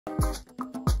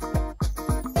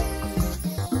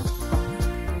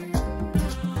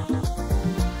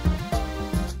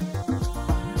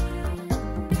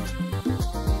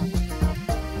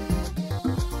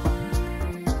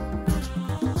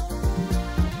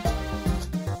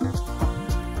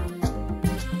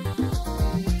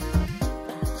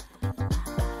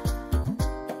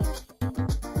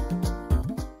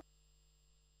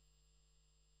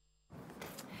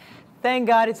Thank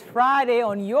God it's Friday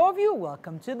on Your View.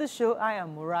 Welcome to the show. I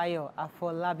am Murayo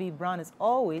Afolabi Brown. As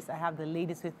always, I have the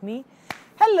ladies with me.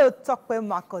 Hello, Tokwe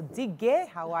Makodige.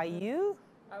 How are you?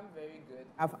 I'm very good.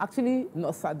 I've actually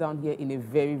not sat down here in a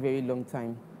very, very long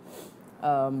time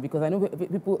because I know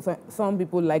some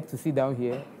people like to sit down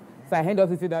here, so I end up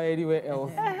to sit down anywhere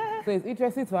else. So it's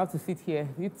interesting to have to sit here.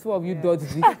 You two of you dodge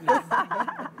this place.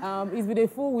 It's been a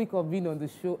full week of being on the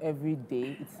show every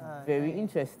day. It's very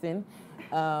interesting.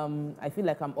 I feel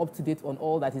like I'm up to date on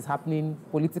all that is happening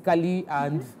politically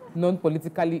and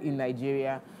non-politically in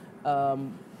Nigeria.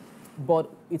 But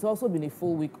it's also been a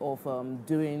full week of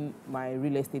doing my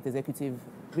real estate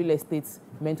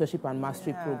mentorship and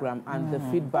mastery program, and the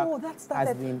feedback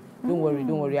has been, don't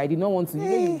worry. I did not want to,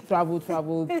 you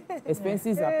travel,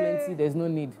 expenses are plenty, there's no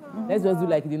need. Let's just do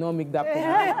like you did not make that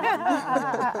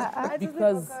program.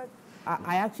 Because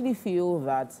I actually feel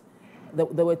that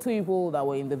there were two people that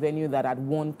were in the venue that had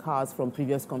won cars from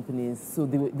previous companies. So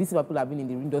these people have been in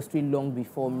the industry long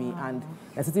before me, and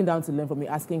they're sitting down to learn from me,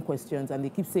 asking questions, and they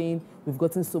keep saying, we've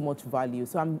gotten so much value.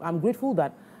 So I'm grateful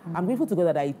to God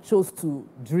that I chose to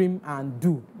dream and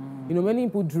do. You know, many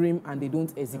people dream and they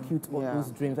don't execute on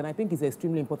those dreams, and I think it's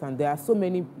extremely important. There are so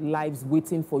many lives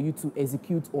waiting for you to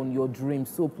execute on your dreams.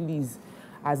 So please,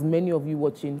 as many of you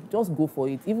watching, just go for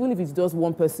it. Even if it's just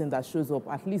one person that shows up,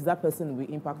 at least that person will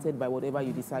be impacted by whatever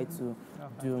you decide to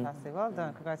do. Fantastic. Well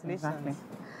done. Congratulations. Exactly.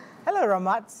 Hello,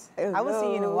 Ramat. I haven't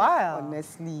seen you in a while.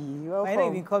 Honestly, I know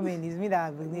you've been coming. It's me that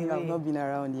I've not been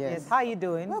around yet. Yes. How are you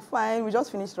doing? We're fine. We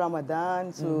just finished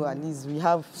Ramadan, so at least we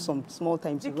have some small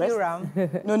time to rest. Ram?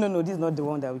 No, this is not the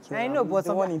one that we killed. I know, but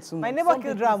the one in 2 months. My neighbor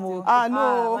killed Ram.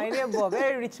 No. My neighbor,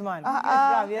 very rich man.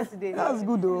 Ram yesterday. That's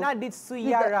good though. Now did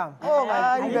Suya Ram. Oh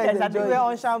my God. We were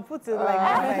on shampoo till like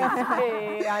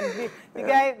hey, and the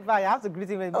guy, I have to greet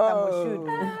him with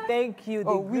Moshood. Thank you.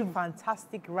 They grilled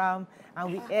fantastic ram,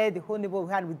 and we aired the whole neighborhood.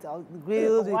 We had with the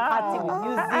grills, with party, with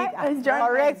music,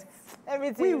 correct,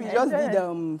 everything. We just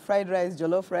did fried rice,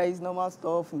 jollof rice, normal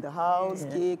stuff in the house,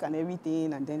 cake and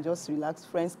everything, and then just relaxed.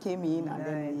 Friends came in, and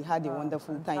then we had a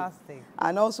wonderful time.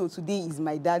 And also today is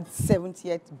my dad's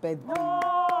 70th birthday.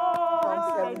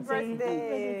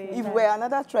 If we're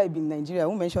another tribe in Nigeria,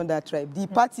 who mentioned that tribe? The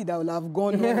party that will have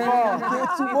gone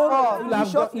tomorrow, we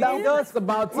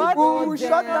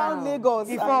shut down Lagos.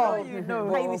 Before you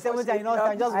know, 70, you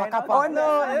know, just walk up. Oh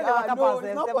no,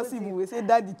 it's not possible. We say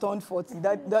daddy turned 40,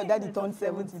 daddy turned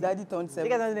 70, daddy turned 70. You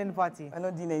guys not doing any party? I'm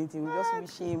not doing anything. We just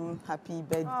wish him happy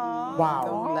birthday,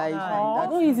 long life.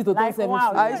 It's not easy to turn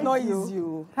 70. It's not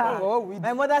easy.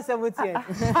 My mother's 70. They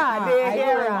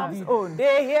hear her.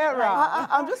 They hear her.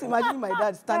 I'm just imagining my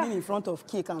dad standing in front of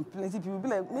cake and plenty people be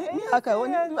like,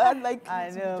 like, I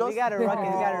know, we gotta rock it, we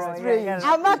gotta rock it.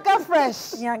 Amaka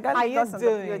Fresh. Yeah, how you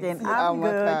doing? I'm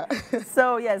good.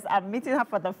 So yes, I'm meeting her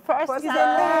for the first time.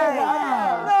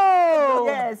 No.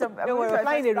 Yes. So we're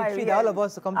planning a retreat, all of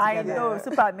us to come together. I know,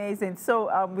 super amazing. So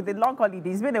with the long holiday,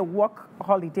 it's been a work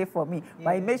holiday for me,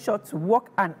 but I made sure to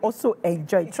work and also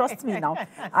enjoy. Trust me now.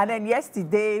 And then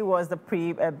yesterday was the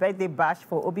pre-birthday bash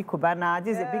for Obi Kubana.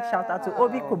 This is a big shout out to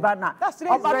Obi Kubana. That's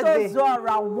today's birthday.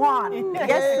 Zora 1.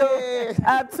 Yes,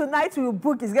 so tonight we will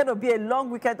book. It's going to be a long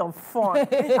weekend of fun.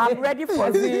 I'm ready for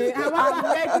it. I'm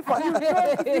ready for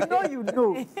it. You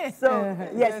know. So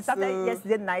yes, started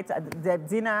yesterday night at the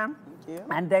dinner.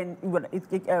 And then we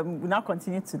now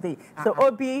continue today. So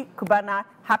Obi Kubana,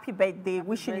 happy birthday!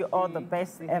 Wishing you all the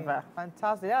best ever.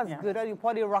 Fantastic, that's good. All you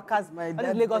party rockers, all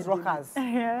the Lagos rockers.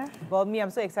 But me, I'm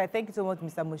so excited. Thank you so much,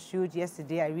 Mr. Moshood.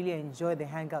 Yesterday, I really enjoyed the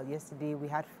hangout. Yesterday, we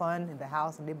had fun in the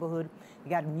house, in the neighborhood. We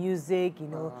got music, you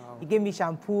know. He gave me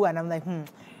shampoo, and I'm like,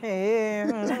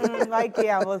 YK.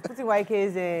 I was putting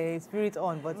YK's spirit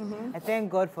on, but I thank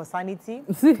God for sanity.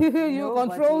 You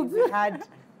controlled.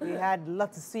 We had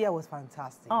lots of suya, was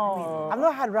fantastic. Oh. I've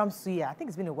not had ram suya. I think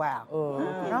it's been a while.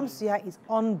 Ram suya is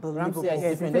unbelievable. Ram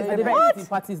suya is different. It's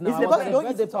parties now. Because we don't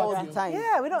eat it all the time.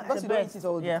 Yeah, we don't. Because we don't eat it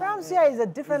all the time. Ram suya is a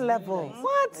different level.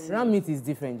 What? Ram meat is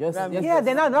different. Yeah,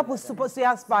 they're not put super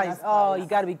suya spice. Oh, you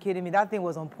gotta be kidding me. That thing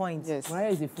was on point. Yes. Why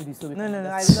is it foodie so? No,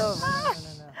 I love.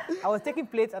 No. I was taking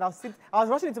plates and I was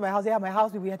rushing into my house. Yeah, my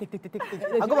house. We had take.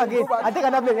 I go back again. I take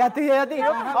another plate.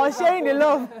 I was sharing the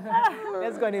love.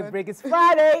 Let's go on a break. It's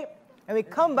Friday. And we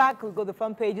come back, we'll go to the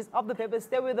front pages of the paper.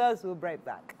 Stay with us, we'll be right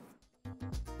back.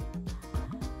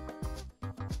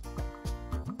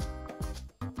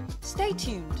 Stay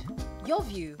tuned. Your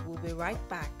View will be right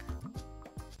back.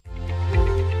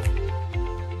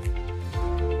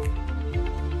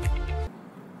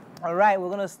 All right, we're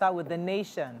going to start with The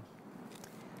Nation.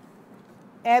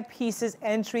 Air Peace's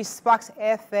entry sparks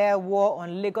airfare war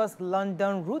on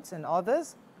Lagos-London routes and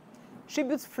others.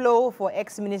 Tributes flow for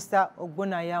ex-minister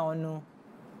Ogbonnaya Onu.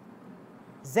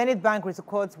 Zenith Bank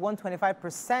records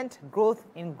 125% growth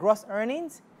in gross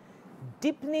earnings.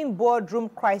 Deepening boardroom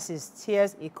crisis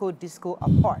tears Eco Disco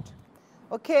apart.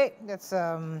 Okay, that's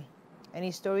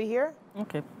any story here?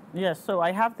 Okay, yes, so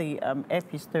I have the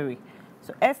AP story.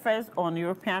 So airfares on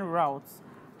European routes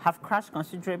have crashed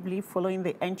considerably following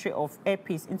the entry of Air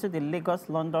Peace into the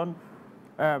Lagos-London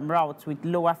routes with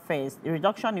lower fares. The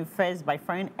reduction in fares by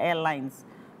foreign airlines,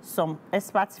 some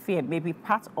experts fear, may be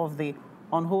part of the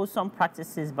unwholesome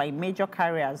practices by major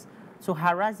carriers to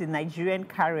harass the Nigerian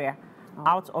carrier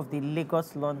out of the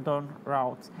Lagos-London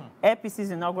route. Air Peace's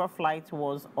inaugural flight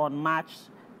was on March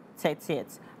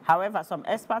 30th. However, some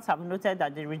experts have noted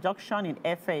that the reduction in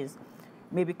airfares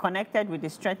may be connected with the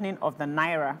strengthening of the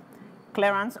Naira,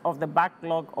 clearance of the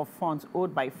backlog of funds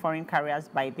owed by foreign carriers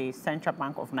by the Central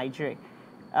Bank of Nigeria.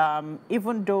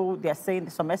 Even though they're saying,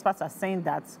 some experts are saying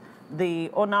that the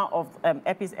owner of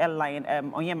Epis Airline,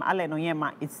 Allen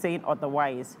Onyema, is saying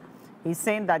otherwise. He's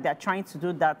saying that they're trying to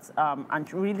do that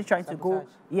and really trying to go,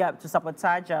 to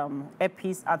sabotage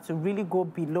Epis and to really go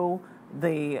below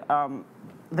the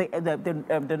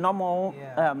normal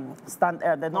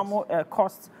normal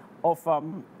cost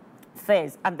of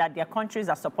fares, and that their countries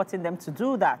are supporting them to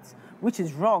do that, which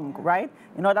is wrong, right,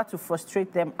 in order to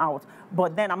frustrate them out.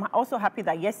 But then I'm also happy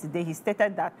that yesterday he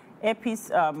stated that Air Peace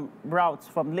routes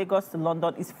from Lagos to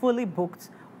London is fully booked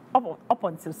up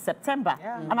until September.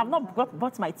 And I've not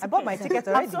bought my ticket. I bought my ticket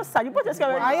already. I'm so sad. You bought your ticket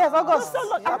already? Yes, August. So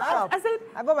long. I said,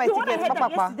 I bought my ticket.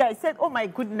 Yesterday, I said, oh my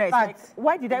goodness, like,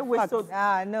 why did I wait so?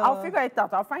 No. I'll figure it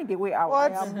out. I'll find a way out.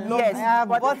 What? Yes.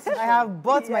 I have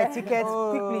bought my ticket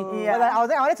quickly. But I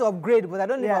wanted to upgrade, but I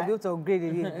don't know if I'll be able to upgrade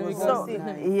it. So,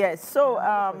 yes. So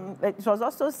it was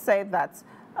also said that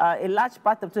a large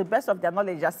part, to the best of their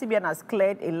knowledge, CBN has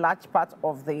cleared a large part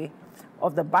of the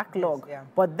backlog. Yes,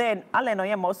 But then Allen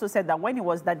Onyema also said that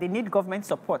that they need government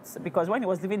support, because when he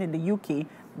was living in the UK,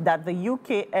 that the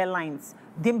UK airlines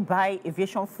didn't buy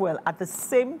aviation fuel at the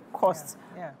same cost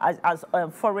as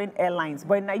foreign airlines.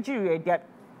 But in Nigeria,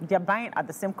 they're buying at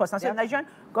the same cost. And so the Nigerian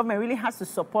government really has to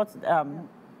support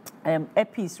Air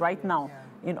Peace right now.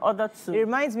 In order to... It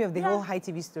reminds me of the whole High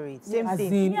TV story. Same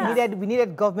thing. In, We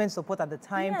needed government support at the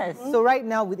time. So right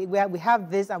now we have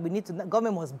this, and we need to...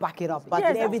 Government must back it up.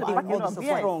 Everything. It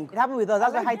happened with us.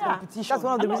 That's why High TV... That's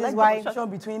one of the reasons why...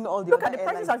 Between all the Look at the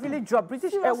prices have really dropped.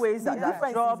 British Airways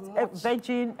has dropped.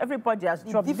 Virgin, everybody has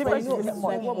dropped. What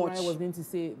I was going to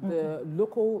say, the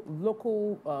local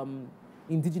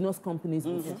indigenous companies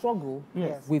will struggle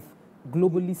with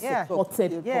globally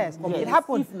supported companies. It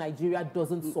happened. If Nigeria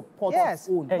doesn't support its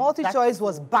own. Multi-choice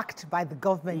was backed by the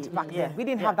government back then. We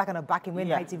didn't have that kind of backing when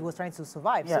ITV was trying to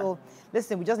survive. So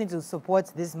listen, we just need to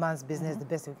support this man's business the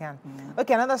best we can.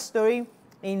 Okay, another story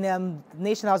in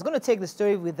Nation. I was going to take the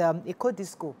story with Eco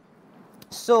Disco.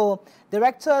 So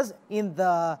directors in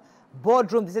the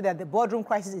boardroom, they said that the boardroom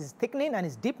crisis is thickening and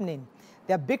is deepening.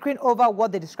 They're bickering over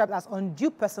what they described as undue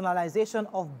personalization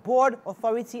of board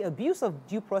authority, abuse of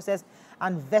due process,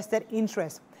 and vested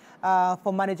interest.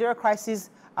 For managerial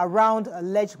crisis around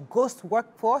alleged ghost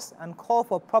workforce and call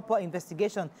for proper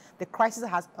investigation, the crisis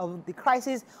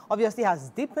obviously has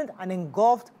deepened and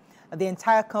engulfed the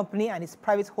entire company and its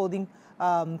private holding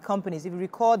companies. If you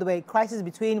recall, there were a crisis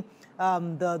between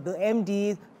the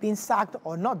MD being sacked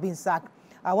or not being sacked.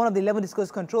 One of the 11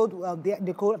 discos controlled they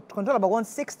control about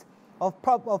 1/6 of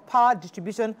power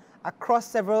distribution across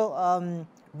several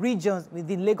regions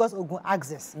within Lagos-Ogun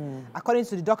axis. According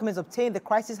to the documents obtained, the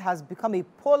crisis has become a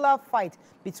polar fight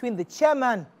between the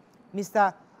chairman,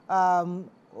 Mr.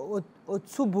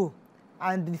 Otubu,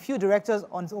 and the few directors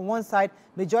on one side,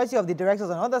 majority of the directors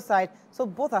on the other side. So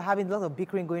both are having a lot of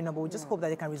bickering going on, but we just hope that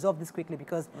they can resolve this quickly,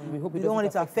 because we don't want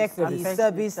it to affect the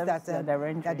service that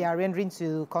they are rendering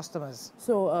to customers.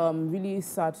 So really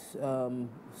sad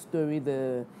story,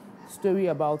 the story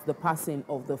about the passing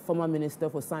of the former Minister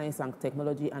for Science and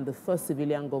Technology and the first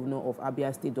civilian governor of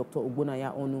Abia State, Dr.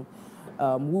 Ogbonnaya Onu,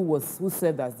 who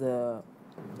served as the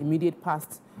immediate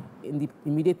past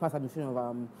administration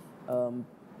of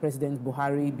President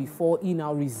Buhari before he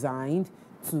now resigned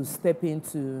to step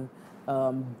into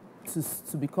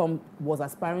was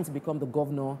aspiring to become the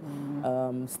governor,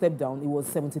 stepped down. He was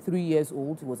 73 years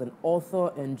old. He was an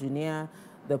author, engineer.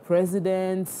 The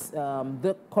president,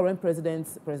 the current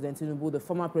president, President Tinubu, the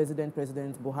former president,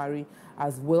 President Buhari,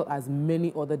 as well as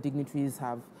many other dignitaries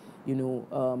have, you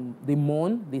know, they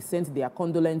mourn, they sent their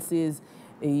condolences.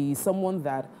 He's someone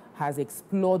that has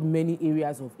explored many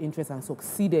areas of interest and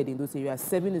succeeded in those areas,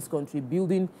 serving his country,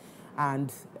 building,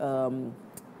 and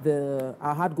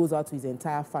our heart goes out to his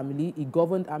entire family. He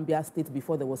governed Abia State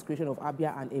before there was creation of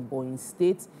Abia and Ebonyi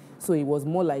State, so it was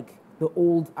more like the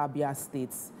old Abia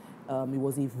states. It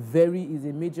was is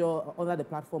a major, under the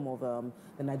platform of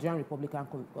the Nigerian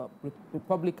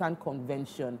Republican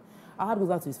Convention. Our heart goes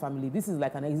out to his family. This is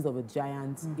like an exit of a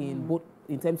giant in both,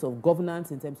 in terms of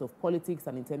governance, in terms of politics,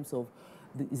 and in terms of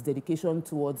his dedication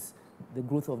towards the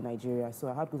growth of Nigeria. So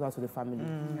our heart goes out to the family.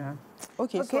 Yeah.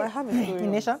 Okay, so I have a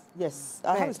story. Yes,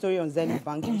 I have a story on Zenith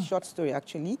Bank, a short story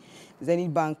actually.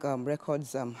 Zenith Bank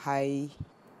records high.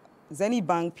 Zenith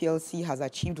Bank PLC has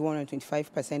achieved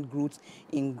 125% growth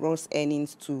in gross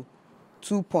earnings to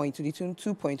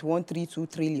 2.132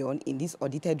 trillion in this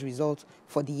audited result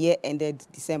for the year ended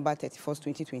December 31st,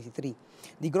 2023.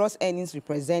 The gross earnings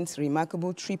represents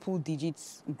remarkable triple-digit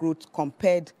growth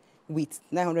compared with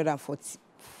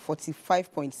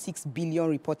 945.6 billion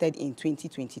reported in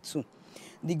 2022.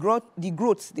 The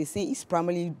growth, they say, is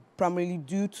primarily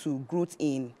due to growth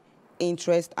in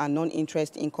interest and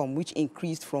non-interest income, which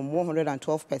increased from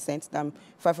 112%, than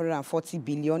 540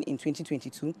 billion in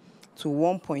 2022, to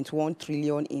 1.1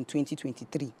 trillion in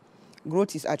 2023.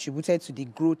 Growth is attributed to the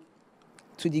growth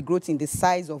in the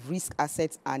size of risk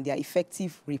assets and their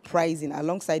effective repricing,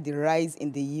 alongside the rise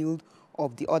in the yield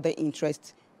of the other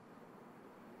interest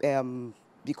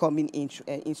becoming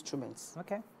instruments.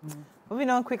 Okay. Moving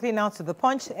on quickly now to the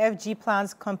Punch. FG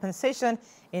plans compensation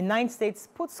in 9 states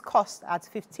puts cost at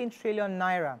 15 trillion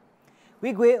naira.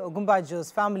 Wigwe Ogumbajo's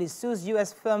family sues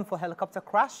U.S. firm for helicopter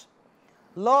crash.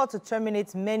 Law to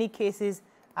terminate many cases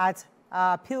at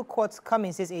appeal courts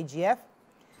coming, says AGF.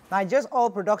 Nigeria's oil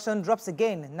production drops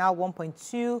again, now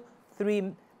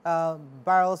 1.23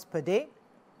 barrels per day,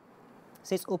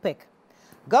 says OPEC.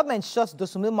 Government shuts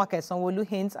Dosumil Market. Sanwo-Olu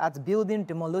hints at building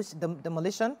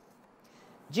demolition.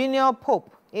 Junior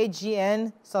Pope,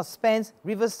 AGN suspends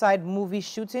Riverside movie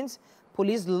shootings.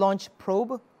 Police launch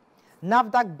probe.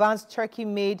 NAFDAC bans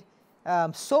Turkey-made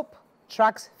soap.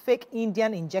 Tracks fake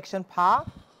Indian injection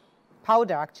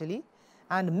powder, actually.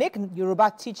 And make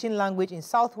Yoruba teaching language in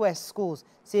Southwest schools,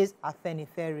 says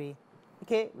Afenifere.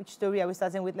 Okay, which story are we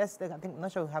starting with? I'm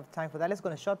not sure we have time for that. Let's go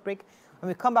on a short break. When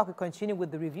we come back, we continue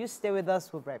with the review. Stay with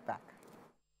us. We'll be right back.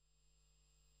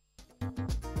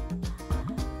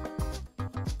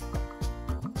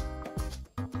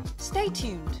 Stay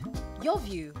tuned. Your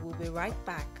View will be right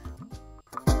back.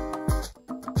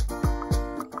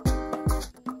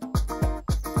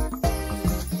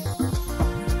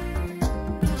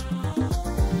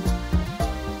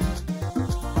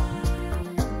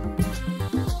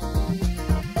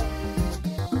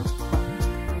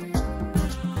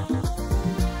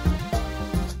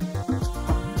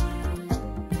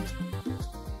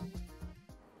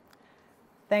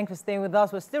 Thanks for staying with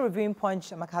us. We're still reviewing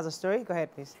Punch. Amaka has a story. Go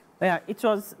ahead, please. Yeah,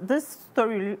 this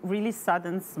story really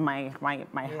saddens my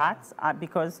heart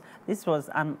because this was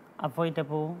an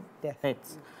avoidable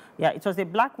death. Yeah, it was a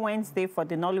Black Wednesday for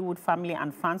the Nollywood family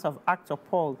and fans of actor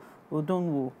Paul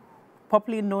Udonwu,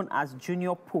 popularly known as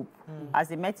Junior Pope, as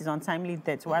he met his untimely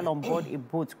death while on board a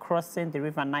boat crossing the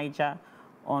River Niger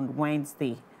on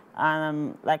Wednesday.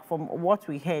 Like from what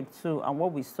we heard too and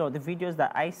what we saw, the videos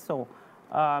that I saw,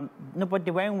 nobody,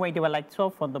 they weren't wearing, they were like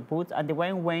 12 on the boat, and they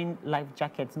weren't wearing life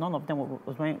jackets. None of them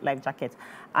was wearing life jackets.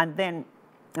 And then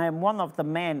one of the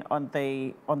men on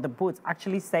the boat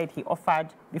actually said he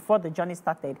offered, before the journey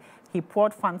started, he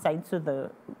poured Fanta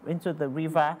into the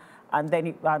river, and then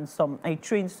he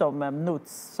threw in some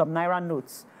notes, some Naira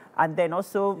notes, and then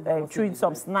also threw in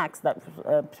some snacks,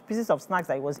 pieces of snacks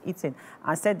that he was eating,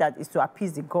 and said that it's to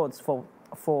appease the gods for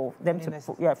them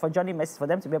for Johnny Messi, for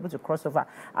them to be able to cross over.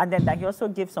 And then that he also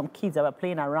gave some kids that were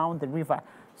playing around the river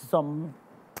some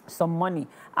money,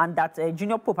 and that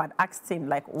Junior Pope had asked him,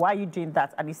 like, why are you doing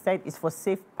that? And he said it's for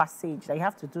safe passage, that you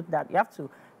have to do that, you have to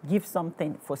give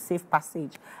something for safe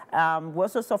passage. We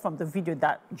also saw from the video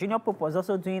that Junior Pope was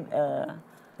also doing a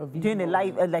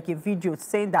live, like a video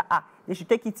saying that they should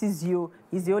take it easy.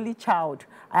 He's the only child.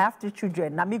 I have 2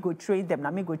 children. Let me go train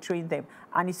them.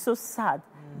 And it's so sad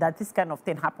that this kind of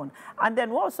thing happened. And then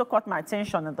what also caught my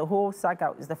attention in the whole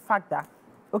saga is the fact that,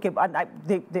 okay, and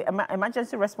the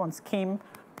emergency response came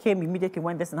came immediately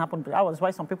when this happened. That was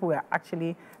why some people were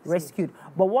actually rescued.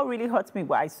 But what really hurt me,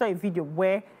 I saw a video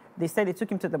where they said they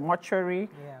took him to the mortuary,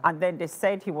 and then they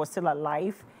said he was still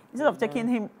alive. Instead of taking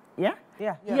him, yes,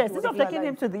 instead of taking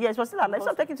him to the, he was still alive.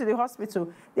 Instead of taking him to the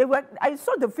hospital, I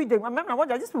saw the video. I remember, I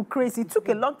wondered, this was crazy. It took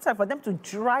a long time for them to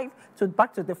drive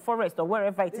back to the forest or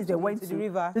wherever it is they went to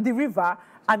the river,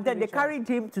 and then they carried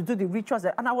him to do the rituals.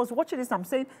 And I was watching this, I'm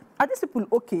saying, are these people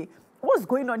okay? What's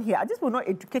going on here? Are these people not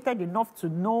educated enough to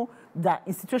know that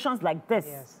in situations like this,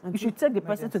 you should take the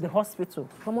person to the hospital?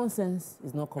 Common sense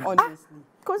is not common. Honestly.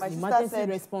 Because emergency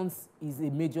response is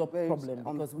a major problem,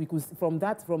 because we could, from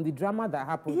the drama that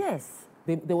happened,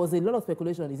 there was a lot of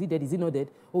speculation. Is he dead? Is he not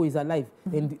dead? Oh, he's alive.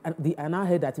 And I now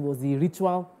heard that it was the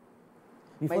ritual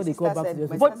before they called back to the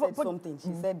hospital. My sister said something.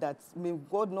 She said that, may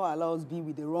God not allow us be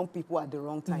with the wrong people at the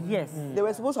wrong time. Yes. They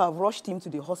were supposed to have rushed him to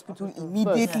the hospital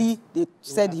immediately. They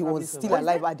said he was still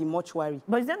alive at the mortuary.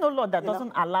 But is there no law that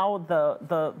doesn't allow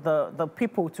the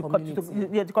people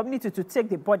the community to take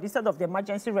the body instead of the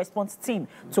emergency response team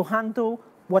to handle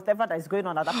whatever that is going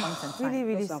on at that point in time?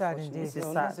 Really sad indeed.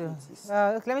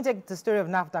 Sad. Let me take the story of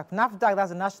NAFDAC. NAFDAC, that's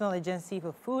the National Agency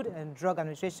for Food and Drug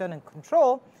Administration and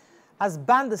Control, has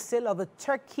banned the sale of a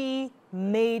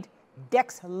Turkey-made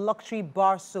Dex luxury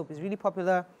bar soap. It's really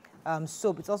popular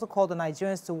soap. It's also called on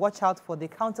Nigerians to watch out for the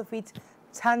counterfeit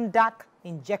Tandak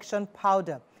injection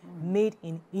powder made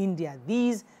in India.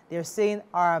 These, they're saying,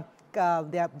 are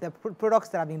they're products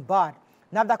that have been barred.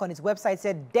 NAFDAC on its website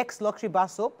said Dex luxury bar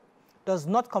soap does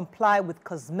not comply with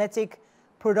cosmetic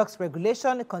products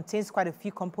regulation. It contains quite a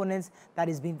few components that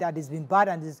is being barred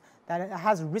and that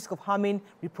has risk of harming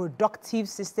reproductive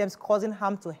systems, causing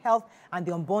harm to health and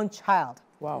the unborn child.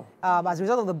 Wow. As a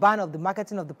result of the ban of the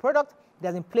marketing of the product, they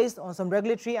have been placed on some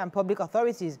regulatory and public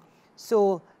authorities.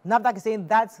 So NAFDAC is saying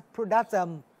that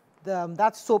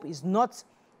soap is not,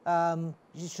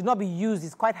 should not be used.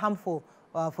 It's quite harmful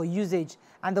for usage.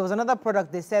 And there was another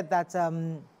product they said that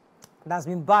that's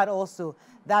been barred also.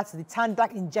 That's the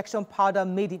Tandak injection powder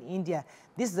made in India.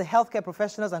 This is the healthcare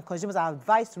professionals and consumers are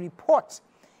advised to report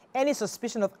any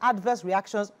suspicion of adverse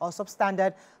reactions or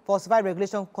substandard falsified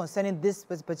regulation concerning this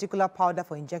particular powder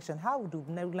for injection. How do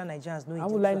regular Nigerians know? How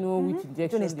would I know which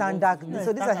injection?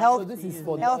 So these are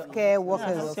healthcare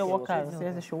workers.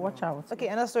 Yes, they should watch out. Okay,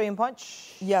 another story in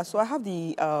Punch. Yeah, so I have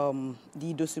the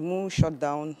Dosimu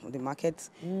shutdown of the market.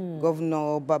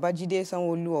 Governor Babajide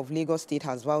Sanwo-Olu of Lagos State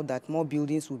has vowed that more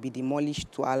buildings will be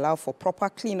demolished to allow for proper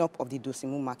cleanup of the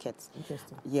Dosimu market.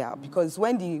 Interesting. Yeah, because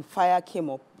when the fire came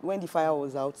up, when the fire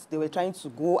was out, they were trying to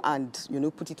go and,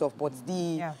 put it off, but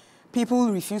the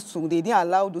people refused to. They didn't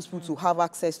allow those people to have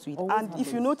access to it. And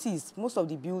if you notice, most of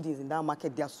the buildings in that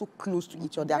market, they are so close to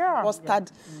each other. They are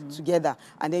clustered together.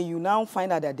 And then you now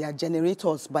find out that there are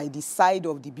generators by the side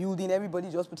of the building.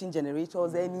 Everybody just putting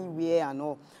generators anywhere and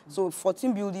all. So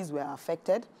 14 buildings were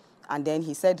affected. And then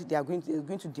he said they're going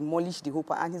to demolish the whole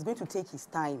part, and he's going to take his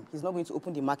time. He's not going to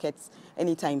open the markets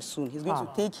anytime soon. He's going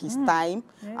to take his time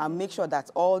and make sure that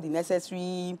all the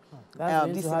necessary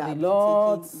this have a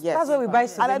lot. Yes. That's why we buy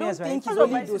souvenirs, and I don't think he's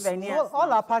only those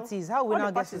all our parties. How we now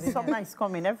get souvenirs? Summer is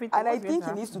coming. Everything. And I think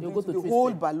he needs to go to the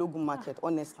whole Balogun market,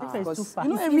 honestly, because it's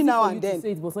every now and then.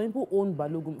 But some people own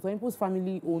Balogun. Some people's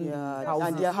family own houses.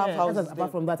 And they have houses.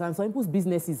 Apart from that, and some people's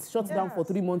businesses shut down for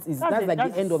 3 months. That's like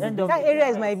the end of it. That area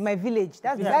is my village.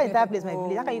 That entire place, my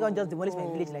village. How can you go and just demolish my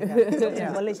village like that?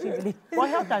 Demolish my village. For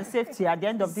health and safety, at the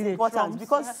end of the day, important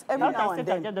because every now and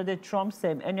then, at the end of the day, trumps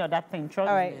any other thing. All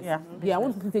right. Yeah, I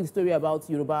want to take a story about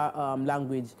Yoruba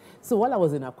language. So while I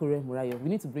was in Akure, Murayo, we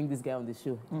need to bring this guy on the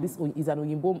show. This is an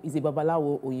Oyinbo, is a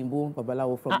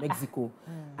Babalawo from Mexico,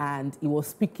 and he was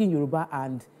speaking Yoruba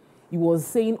and he was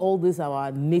saying all this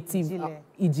our native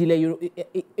Ijile,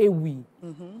 Ewi,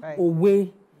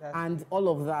 Owe. And all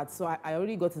of that. So I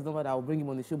already got his number that I'll bring him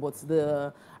on the show. But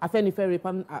the Afenifere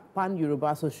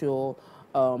Pan-Yoruba Social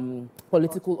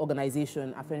Political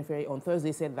Organization, Afenifere, on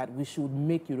Thursday said that we should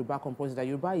make Yoruba compulsory. That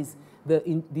Yoruba is,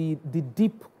 the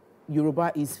deep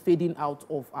Yoruba is fading out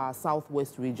of our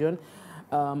southwest region.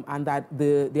 And that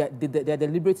they're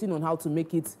deliberating on how to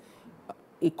make it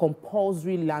a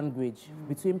compulsory language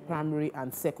between primary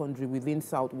and secondary within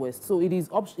Southwest. So it is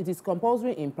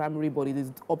compulsory in primary, but it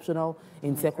is optional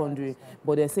in secondary.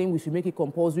 But they're saying we should make it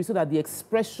compulsory so that the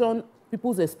expression,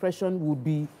 people's expression would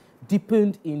be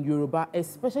deepened in Yoruba,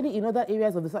 especially in other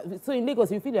areas of the South. So in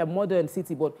Lagos, you feel they're a modern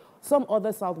city, but some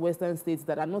other southwestern states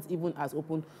that are not even as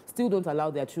open still don't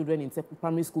allow their children in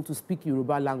primary school to speak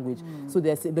Yoruba language. So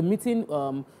the meeting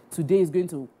today is going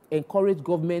to encourage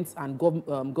governments and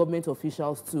government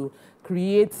officials to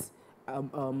create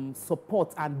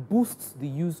support and boost the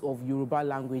use of Yoruba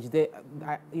language.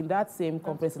 In that same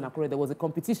conference in Akure, there was a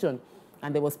competition,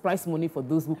 and there was prize money for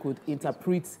those who could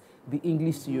interpret the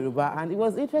English to Yoruba, and it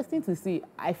was interesting to see.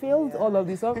 I failed all of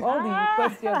this, all the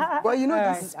questions. But you know,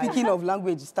 this speaking of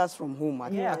language starts from home.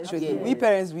 Actually, we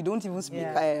parents, we don't even speak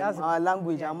our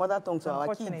language, our mother tongue to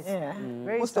our kids.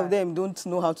 Most of them don't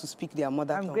know how to speak their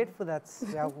mother tongue. I'm grateful that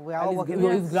we are all working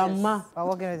with it. It's grandma.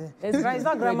 It's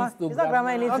not grandma. It's not grandma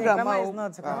anything. Grandma is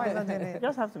not. Grandma is not anything.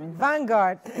 Just have to be.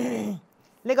 Vanguard.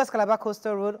 Lagos Calabar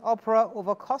Coastal Road uproar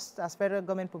over cost as federal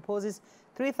government proposes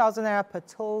 3,000 naira per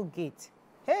toll gate.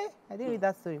 Hey, I didn't read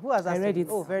that story. Who has that story? I read it.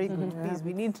 Oh, very good. Please,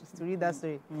 we need to read that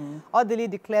story. Odili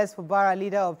declares for Bara,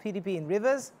 leader of PDP in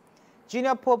Rivers.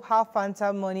 Junior Pope, half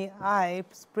Fanta money I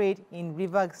sprayed in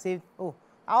river saved. Oh,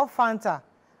 half Fanta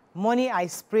money I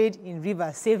sprayed in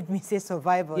river saved me, says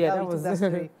survivor. Yeah, that was that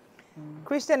story.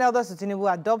 Christian elders to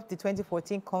Tinubu adopt the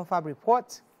 2014 Confab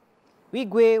report.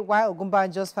 Wigwe, while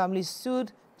Ogumbanjo's family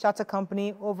sued charter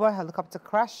company over helicopter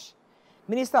crash.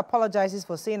 Minister apologizes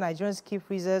for saying Nigerians keep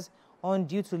freezers on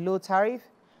due to low tariff.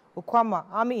 Okwama,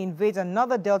 army invades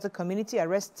another Delta community,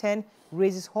 arrests 10,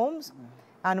 raises homes.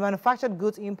 And manufactured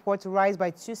goods imports rise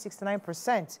by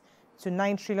 269% to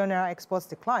 9 trillion naira, exports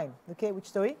decline. Okay, which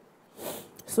story?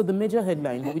 So the major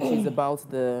headline, which is about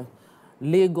the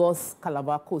Lagos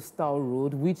Calabar Coastal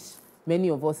Road, which many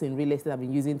of us in real estate have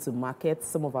been using to market.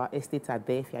 Some of our estates are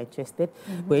there if you're interested.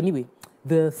 But anyway,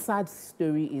 the sad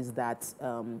story is that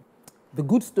the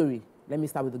good story, let me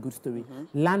start with the good story.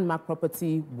 Landmark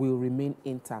property will remain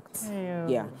intact.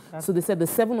 Yeah. So they said the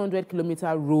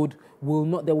 700-kilometer road will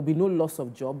not, there will be no loss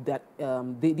of job. That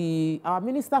our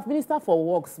minister for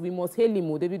works, we must hail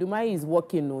him. David Umahi is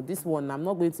working. This one, I'm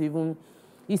not going to even.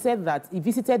 He said that he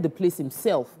visited the place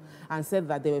himself and said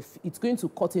that it's going to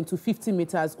cut into 50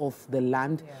 meters of the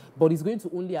land, but it's going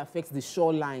to only affect the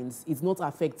shorelines. It's not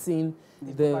affecting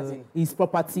his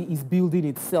property, his building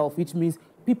itself, which means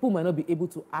people might not be able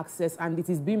to access, and it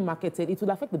is being marketed. It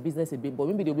will affect the business a bit, but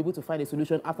maybe they'll be able to find a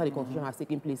solution after the construction has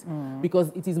taken place,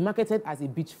 because it is marketed as a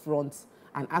beachfront,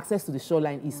 and access to the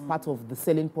shoreline is part of the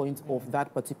selling point of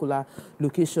that particular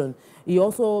location. He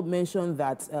also mentioned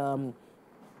that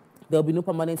there'll be no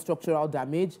permanent structural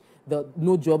damage,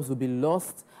 no jobs will be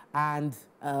lost, and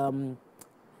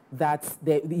that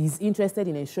he's interested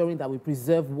in ensuring that we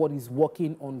preserve what is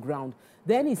working on ground.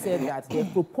 Then he said that they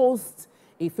proposed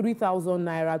a 3,000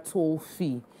 naira toll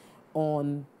fee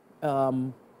on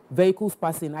vehicles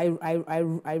passing.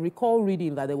 I recall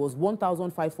reading that there was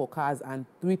 1,500 for cars and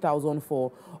 3,000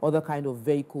 for other kind of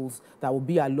vehicles that will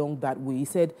be along that way. He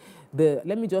said,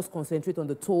 let me just concentrate on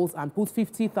the tolls and put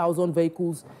 50,000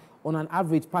 vehicles on an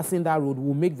average passing that road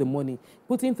will make the money.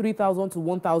 Putting 3,000 to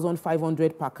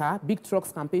 1,500 per car. Big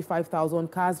trucks can pay 5,000,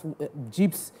 cars,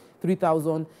 jeeps,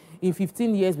 3,000. In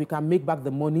 15 years, we can make back the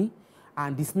money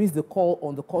and dismiss the call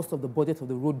on the cost of the budget of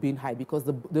the road being high, because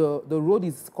the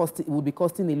road will be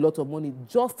costing a lot of money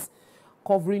just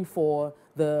covering for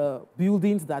the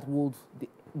buildings that would,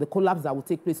 the collapse that will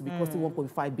take place will be costing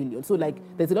 1.5 billion. So like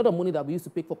there's a lot of money that we used to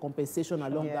pay for compensation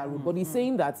along that road. But he's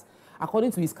saying that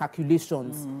according to his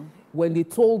calculations, when they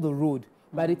toll the road,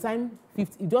 by the time you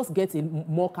just get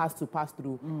more cars to pass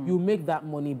through, you make that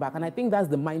money back. And I think that's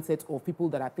the mindset of people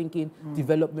that are thinking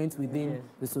development within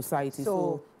the society.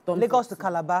 So Lagos to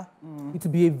Calabar. It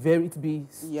will be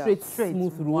straight,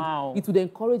 smooth road. Wow. It would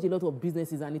encourage a lot of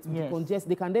businesses, and it will decongest.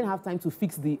 They can then have time to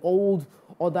fix the old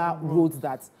other roads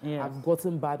that have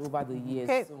gotten bad over the years.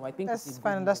 Okay, so I think let's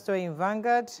find another story in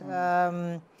Vanguard.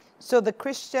 So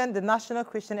the National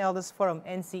Christian Elders Forum,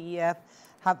 NCEF,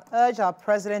 have urged our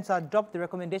president to adopt the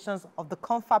recommendations of the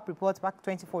Confab report back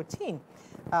 2014.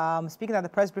 Speaking at the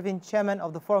press briefing, chairman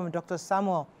of the forum, Dr.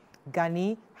 Samuel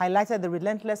Gani, highlighted the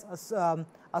relentless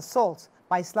assault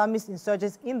by Islamist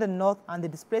insurgents in the north and the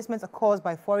displacements caused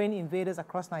by foreign invaders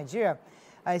across Nigeria.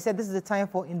 He said this is the time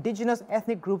for indigenous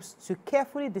ethnic groups to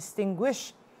carefully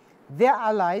distinguish their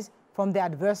allies from their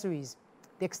adversaries.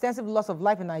 The extensive loss of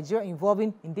life in Nigeria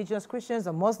involving indigenous Christians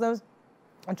and Muslims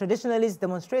and traditionalists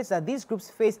demonstrates that these groups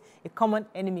face a common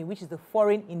enemy, which is the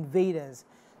foreign invaders.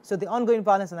 So the ongoing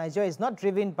violence in Nigeria is not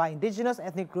driven by indigenous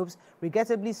ethnic groups.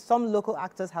 Regrettably, some local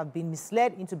actors have been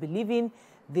misled into believing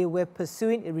they were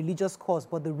pursuing a religious cause,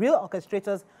 but the real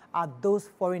orchestrators are those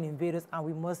foreign invaders, and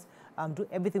we must do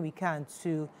everything we can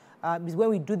to, because when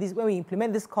we do this, when we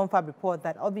implement this Confab report,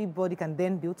 that everybody can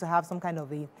then be able to have some kind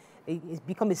of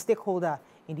become a stakeholder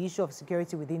in the issue of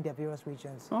security within their various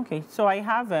regions. Okay, so I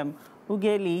have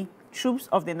Ugeli, troops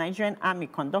of the Nigerian army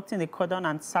conducting a cordon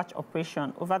and search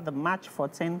operation over the March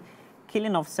 14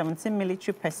 killing of 17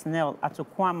 military personnel at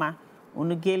Okwama,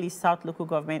 Unugeli South Local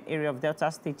Government area of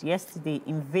Delta State yesterday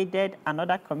invaded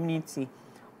another community,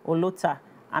 Olota,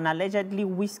 and allegedly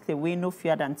whisked away no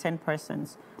fewer than 10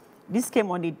 persons. This came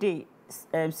on the day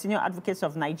senior advocates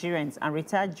of Nigerians and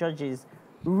retired judges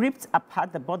ripped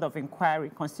apart the board of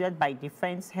inquiry constituted by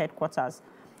defense headquarters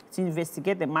to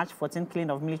investigate the March 14 killing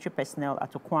of military personnel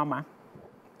at Okwama,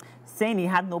 saying he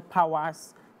had no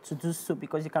powers to do so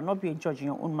because you cannot be a judge in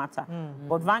your own matter.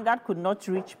 But Vanguard could not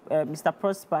reach Mr.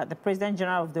 Prosper, the President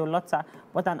General of the Olota,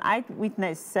 but an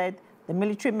eyewitness said the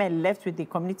military men left with the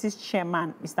community's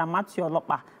chairman, Mr. Matthew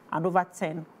Olopa, and over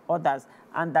 10 others,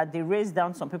 and that they razed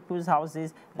down some people's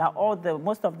houses, that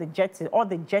most of the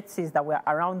jetties that were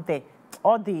around there,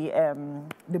 all the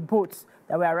boats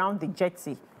that were around the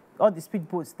jetty, all the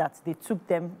speedboats, that they took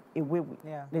them away with.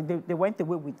 Yeah. They went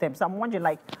away with them. So I'm wondering,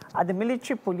 like, are the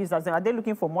military police, are they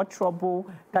looking for more trouble?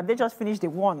 Can they just finish the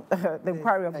one, the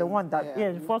inquiry of the one that,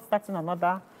 before starting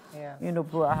another, you know,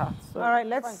 brouhaha? So, all right,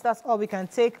 that's all we can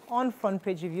take on Front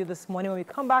Page Review this morning. When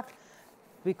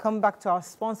we come back to our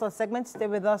sponsor segment. Stay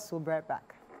with us, we'll be right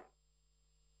back.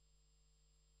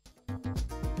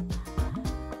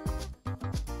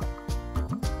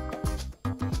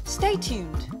 Stay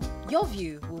tuned. Your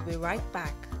View will be right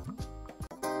back.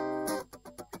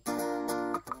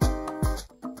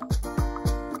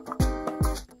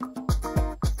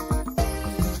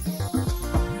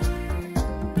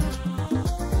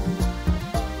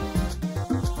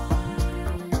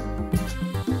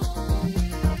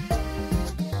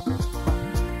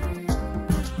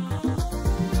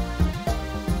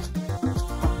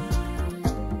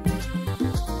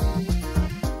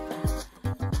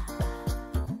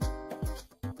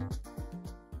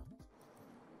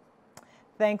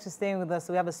 Thanks for staying with us.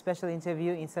 We have a special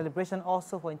interview in celebration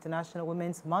also for International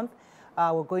Women's Month.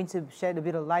 We're going to shed a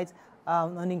bit of light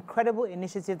on an incredible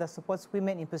initiative that supports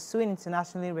women in pursuing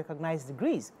internationally recognized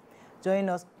degrees. Joining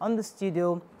us on the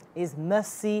studio is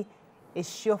Mercy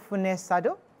Esiofune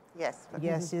Sado. Yes.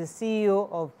 Yes, she's the CEO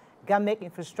of GAMEC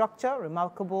Infrastructure,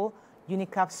 remarkable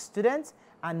UNICAF student,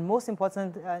 and most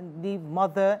importantly,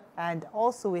 mother. And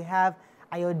also we have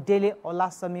Ayodele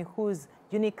Olasomi, who is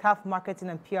UNICAF Marketing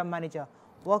and PR Manager.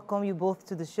 Welcome you both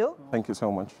to the show. Thank you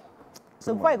so much.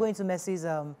 So before I go into Mercy's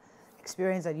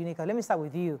experience at UNICAF, let me start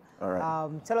with you. All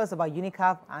right. Tell us about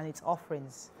UNICAF and its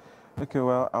offerings. Okay,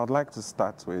 well, I would like to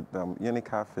start with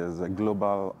UNICAF is a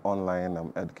global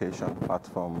online education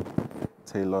platform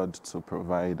tailored to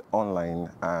provide online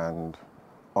and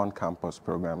on-campus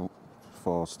programs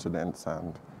for students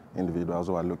and individuals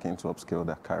who are looking to upskill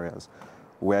their careers.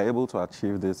 We are able to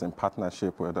achieve this in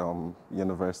partnership with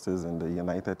universities in the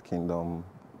United Kingdom,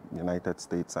 United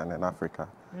States, and in Africa.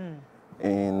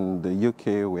 In the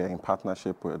UK, we are in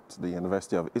partnership with the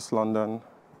University of East London,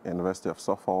 University of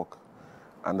Suffolk,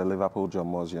 and the Liverpool John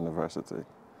Moores University.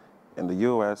 In the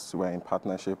US, we're in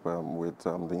partnership with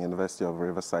the University of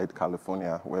Riverside,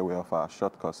 California, where we offer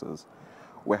short courses.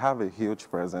 We have a huge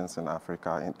presence in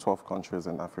Africa, in 12 countries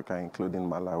in Africa, including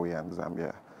Malawi and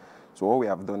Zambia. So what we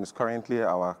have done is currently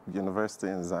our university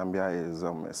in Zambia is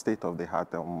a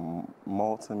state-of-the-art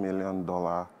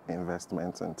multi-million-dollar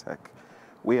investment in tech.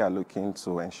 We are looking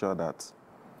to ensure that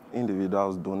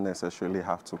individuals don't necessarily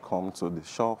have to come to the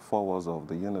four walls of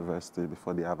the university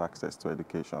before they have access to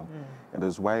education. And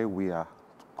that's why we are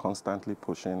constantly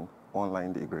pushing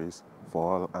online degrees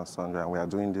for all and sundry, and we are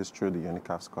doing this through the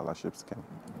UNICAF scholarship scheme.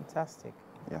 Fantastic.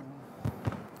 Yeah.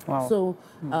 Wow. So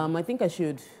I think I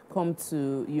should come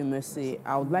to you, Mercy.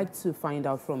 I would like to find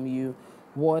out from you,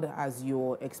 what has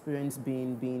your experience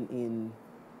been in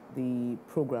the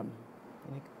program?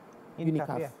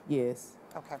 UNICAF. Yes.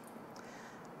 Okay.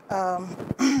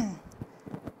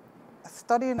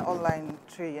 Studying online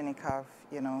through UNICAF,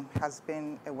 has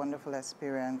been a wonderful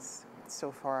experience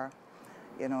so far.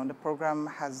 The program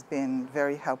has been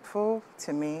very helpful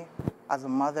to me as a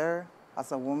mother,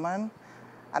 as a woman.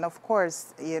 And of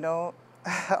course,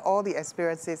 all the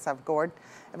experiences I've got,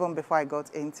 even before I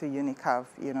got into UNICAF,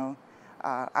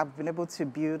 I've been able to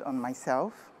build on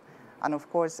myself. And of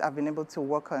course, I've been able to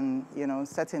work on,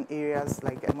 certain areas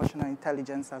like emotional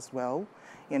intelligence as well,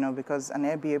 because an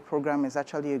MBA program is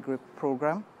actually a group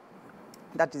program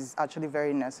that is actually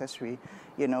very necessary,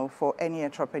 for any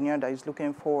entrepreneur that is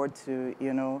looking forward to,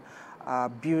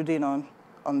 building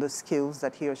on the skills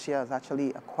that he or she has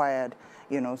actually acquired,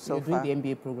 so You're far. doing the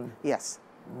MBA program? Yes.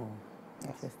 Oh.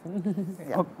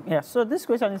 Yeah. So this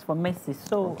question is for Mercy.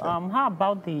 So how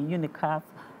about the UNICAF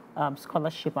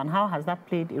scholarship, and how has that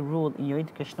played a role in your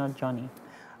educational journey?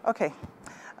 Okay.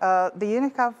 The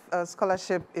UNICAF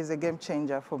scholarship is a game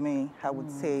changer for me, I would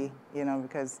say,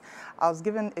 because I was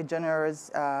given a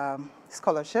generous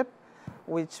scholarship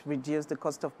which reduced the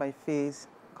cost of my fees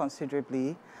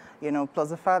considerably. Plus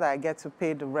the fact that I get to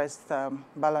pay the rest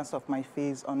balance of my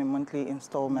fees on a monthly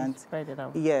installment. You spread it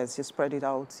out. Yes, you spread it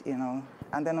out,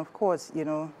 And then, of course, the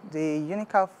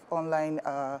UNICAF online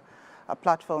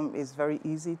platform is very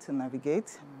easy to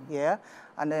navigate, yeah?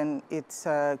 And then it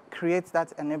creates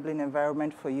that enabling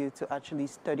environment for you to actually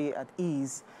study at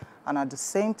ease. And at the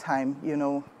same time,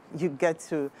 you get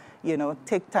to,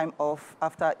 take time off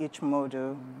after each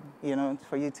module,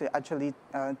 for you to actually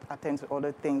attend to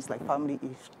other things like family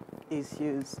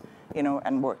issues,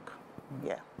 and work.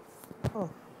 Yeah. Oh.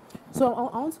 So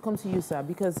I want to come to you, sir,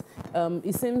 because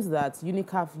it seems that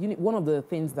UNICAF, one of the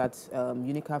things that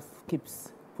UNICAF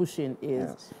keeps pushing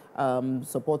is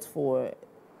support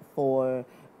for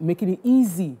making it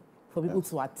easy for people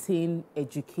to attain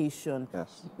education.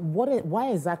 Yes.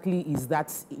 Why exactly is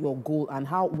that your goal, and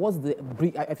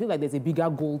I feel like there's a bigger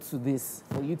goal to this,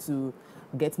 for you to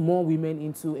get more women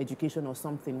into education or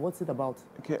something. What's it about?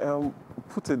 Okay,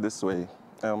 put it this way,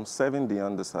 serving the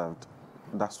underserved,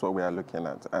 that's what we are looking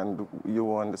at. And you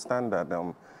will understand that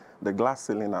the glass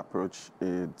ceiling approach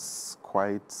is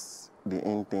quite the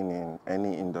in thing in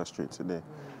any industry today.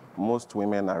 Most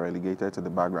women are relegated to the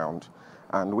background.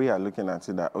 And we are looking at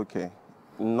it that, okay,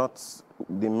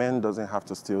 the men doesn't have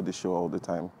to steal the show all the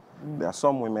time. There are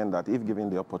some women that, if given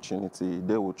the opportunity,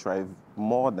 they will thrive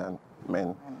more than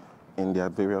men in their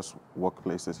various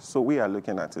workplaces. So we are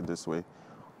looking at it this way.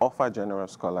 Offer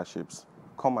generous scholarships.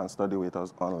 Come and study with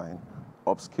us online.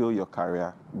 Upskill your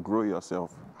career. Grow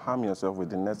yourself. Arm yourself with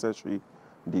the necessary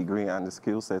degree and the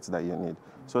skill sets that you need,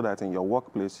 so that in your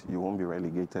workplace, you won't be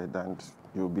relegated and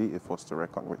you'll be a force to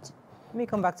reckon with. Let me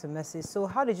come back to Mercy. So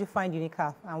how did you find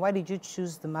UNICAF, and why did you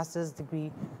choose the master's degree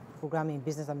program in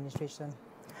business administration?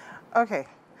 Okay.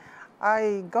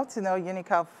 I got to know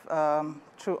UNICAF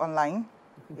through online.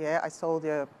 Yeah, I saw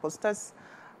their posters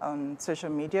on social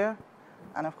media.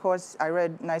 And of course, I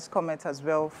read nice comments as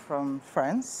well from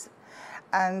friends.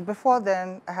 And before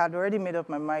then, I had already made up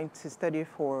my mind to study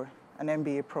for an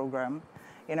MBA program.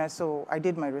 So I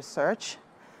did my research.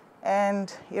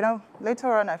 And,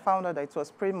 later on I found out that it was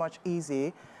pretty much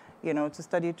easy, to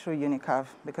study through UNICAF,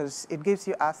 because it gives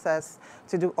you access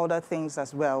to do other things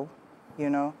as well,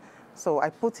 So I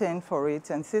put in for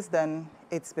it, and since then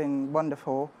it's been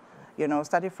wonderful,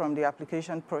 starting from the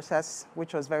application process,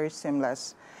 which was very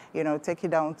seamless, take it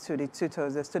down to the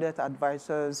tutors, the student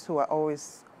advisors, who are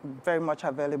always very much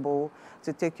available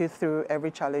to take you through every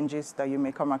challenges that you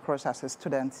may come across as a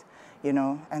student,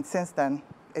 and since then,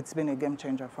 it's been a game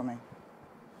changer for me.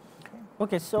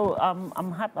 Okay, so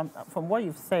I'm happy, from what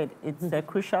you've said, it's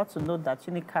crucial to note that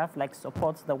UNICAF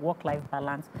supports the work-life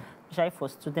balance, especially for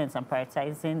students, and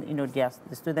prioritizing,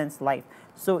 the students' life.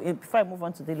 So before I move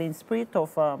on to in spirit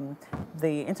of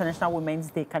the International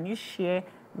Women's Day, can you share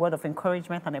a word of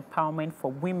encouragement and empowerment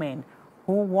for women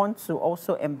who want to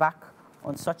also embark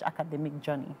on such academic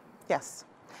journey? Yes.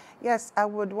 Yes, I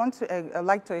would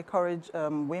like to encourage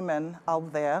women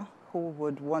out there who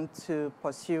would want to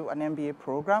pursue an MBA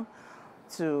program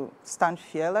to stand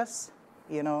fearless,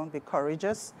 be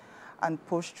courageous, and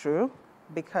push through,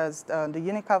 because the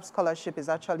UNICAF scholarship is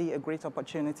actually a great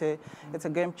opportunity. It's a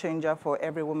game changer for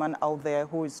every woman out there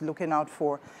who is looking out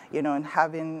for, and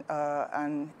having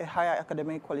a higher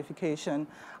academic qualification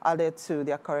added to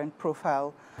their current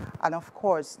profile. And of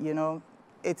course,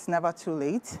 it's never too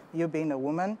late. You being a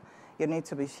woman, you need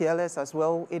to be fearless as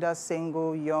well, either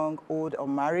single, young, old, or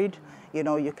married.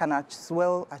 You can as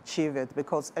well achieve it,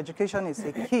 because education is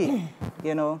a key,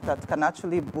 that can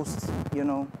actually boost,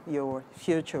 your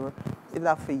future,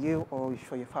 either for you or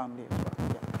for your family as well.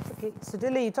 Yeah. Okay, so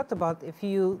Dele, you talked about a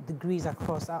few degrees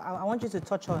across. I want you to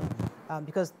touch on,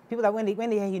 because people, when they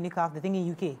hear UNICAF, they think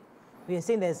in UK. We are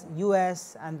saying there's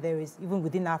US and there is even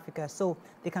within Africa. So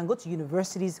they can go to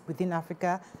universities within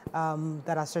Africa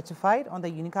that are certified under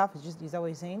UNICAF. Is that what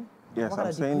you're saying? Yes, what kind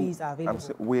of degrees are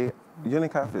available?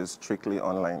 UNICAF is strictly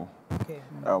online. Okay.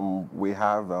 We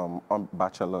have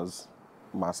bachelor's,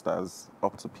 master's,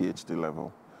 up to PhD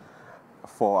level.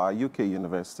 For our UK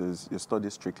universities, you study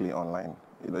strictly online.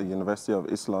 The University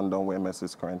of East London, where Mercy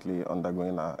is currently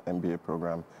undergoing our MBA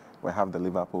program, we have the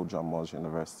Liverpool John Moores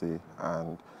University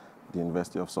and the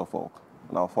University of Suffolk.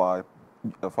 Now, for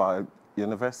our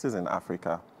universities in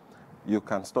Africa, you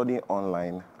can study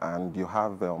online, and you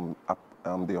have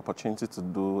the opportunity to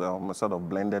do a sort of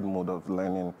blended mode of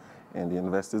learning in the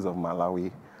universities of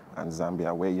Malawi and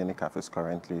Zambia, where UNICAF is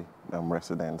currently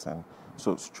resident. And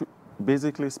so,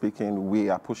 basically speaking, we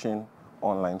are pushing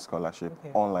online scholarship,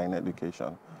 online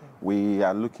education. We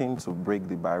are looking to break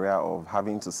the barrier of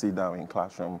having to sit down in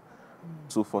classroom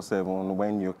 247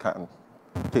 when you can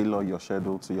tailor your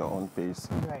schedule to your own pace,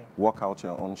 work out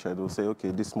your own schedule, say,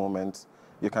 okay, this moment,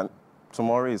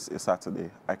 tomorrow is a Saturday.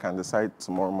 I can decide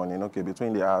tomorrow morning, okay,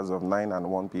 between the hours of 9 and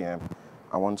 1 p.m.,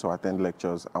 I want to attend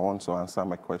lectures, I want to answer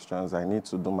my questions, I need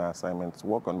to do my assignments,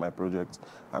 work on my projects,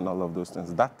 and all of those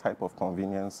things. That type of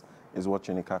convenience is what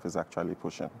UNICAF is actually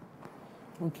pushing.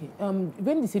 Okay.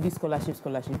 When you say this scholarship, is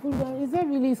there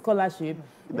really scholarship?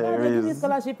 There is.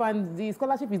 Scholarship, and the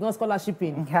scholarship is not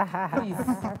scholarshiping.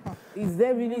 Is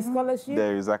there really scholarship?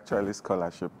 There is actually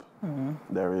scholarship.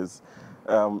 There is.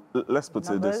 Let's put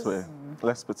it this way.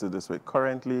 Let's put it this way.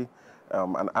 Currently,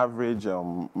 an average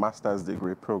master's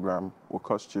degree program will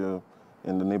cost you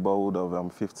in the neighborhood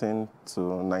of 15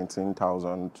 to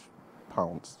 19,000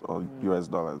 pounds or US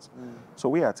dollars. So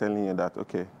we are telling you that,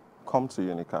 okay, come to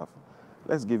UNICAF.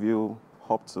 Let's give you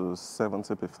up to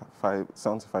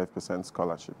 75%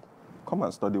 scholarship. Come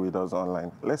and study with us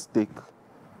online. Let's take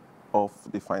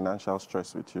off the financial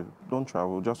stress with you. Don't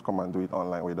travel, just come and do it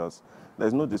online with us.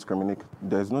 There's no discrimination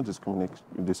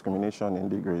in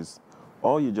degrees.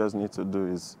 All you just need to do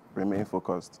is remain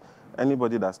focused.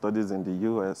 Anybody that studies in the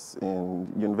US,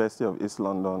 in University of East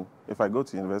London, if I go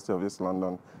to University of East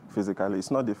London physically,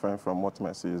 it's not different from what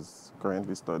Mercy is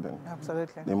currently studying.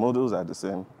 Absolutely. The modules are the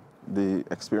same. The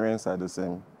experience are the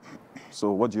same.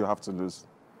 So what do you have to lose?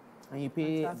 And you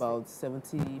pay about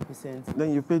 70%.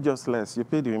 Then you pay just less. You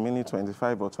pay the remaining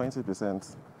 25 or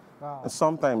 20%. Wow. And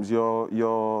sometimes your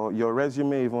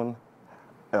resume even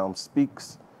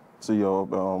speaks to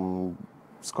your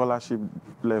scholarship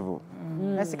level.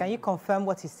 Mercy, can you confirm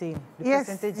what he's saying? The Yes.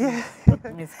 percentage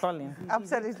Miss Colin.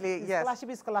 Absolutely, yes. Scholarship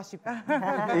is scholarship.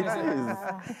 It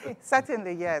is.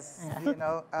 Certainly, yes. You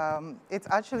know, it's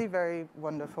actually very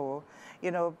wonderful.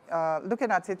 You know, looking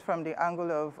at it from the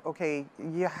angle of, okay,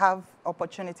 you have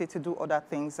opportunity to do other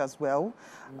things as well.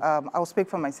 I'll speak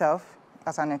for myself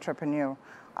as an entrepreneur.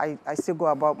 I still go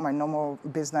about my normal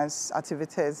business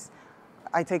activities.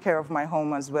 I take care of my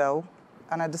home as well.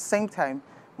 And at the same time,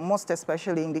 most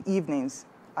especially in the evenings,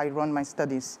 I run my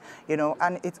studies, you know,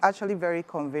 and it's actually very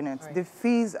convenient. Right. The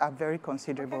fees are very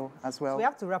considerable as well. So we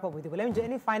have to wrap up with it. But let me do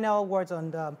any final words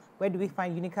on where do we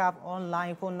find UNICAF,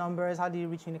 online, phone numbers? How do you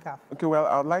reach UNICAF? Okay, well,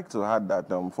 I'd like to add that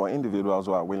for individuals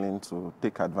who are willing to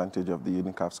take advantage of the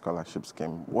UNICAF scholarship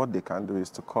scheme, what they can do is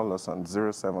to call us on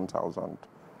 07000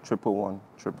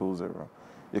 111 000.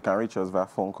 You can reach us via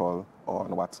phone call or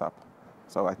on WhatsApp.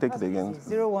 So I take it again.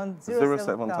 07000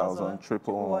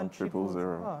 111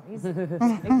 000. Oh, easy.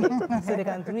 Okay. So they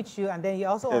can reach you, and then you're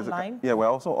also online. Yeah, we're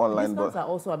also online. Discounts are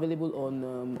also available on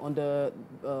the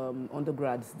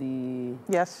undergrads, the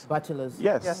bachelors.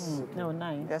 Yes. Yes. No,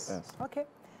 nice. Yes. Okay.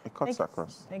 It cuts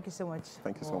across. Thank you so much.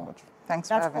 Thank you so much. Thanks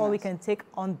for having us. That's all we can take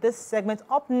on this segment.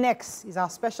 Up next is our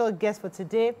special guest for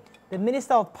today. The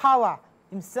Minister of Power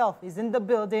himself is in the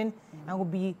building and will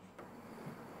be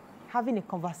having a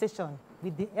conversation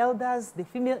with the elders, the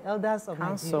female elders of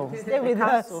Nigeria. Stay with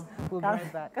us. We'll be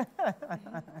right back.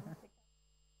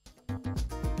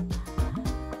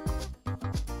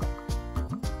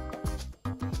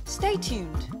 Stay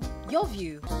tuned. Your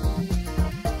view.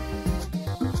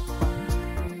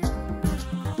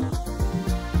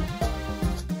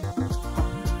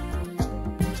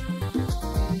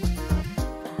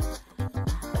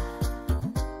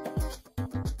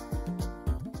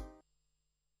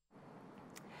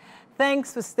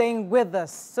 Thanks for staying with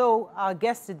us. So our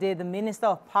guest today, the Minister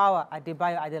of Power,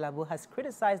 Adebayo Adelabu, has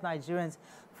criticized Nigerians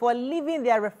for leaving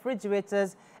their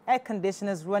refrigerators, air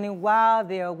conditioners running while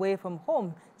they are away from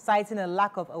home, citing a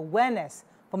lack of awareness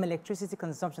from electricity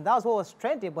consumption. That was what was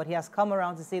trending, but he has come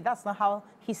around to say that's not how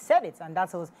he said it, and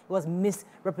it was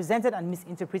misrepresented and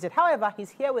misinterpreted. However,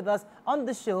 he's here with us on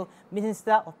the show,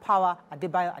 Minister of Power,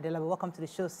 Adebayo Adelabu. Welcome to the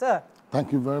show, sir.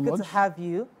 Thank you very much. Good to have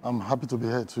you. I'm happy to be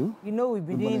here too. You know, we've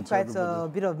been doing quite a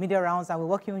bit of media rounds, and we're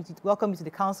welcome you to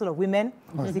the Council of Women,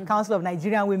 the Council of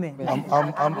Nigerian Women.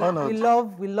 I'm honored.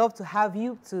 We love to have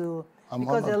you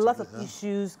because there are lots of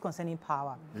issues concerning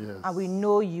power. Yes. And we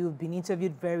know you've been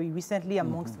interviewed very recently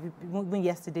amongst even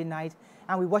yesterday night,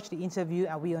 and we watched the interview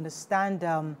and we understand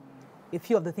a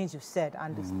few of the things you've said.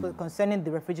 And concerning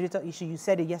the refrigerator issue, you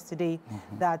said it yesterday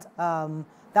that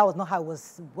that was not how it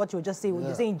was, what you were just saying.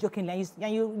 You're saying jokingly,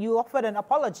 and you offered an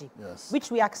apology, which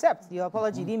we accept. Your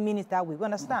apology didn't mean it that way. We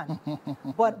understand.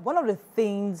 But one of the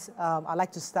things I'd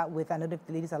like to start with, I don't know if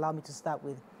the ladies allow me to start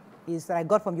with, is that I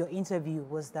got from your interview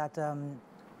was that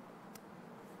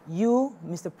you,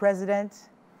 Mr. President,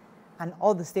 and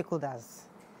all the stakeholders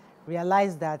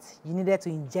realized that you needed to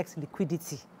inject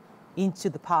liquidity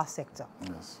into the power sector.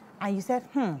 Yes. And you said,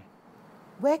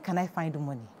 where can I find the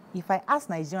money? If I ask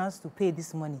Nigerians to pay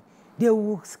this money, they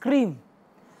will scream.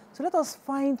 So let us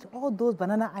find all those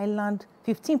Banana Island,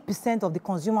 15% of the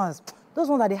consumers, those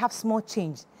ones that they have small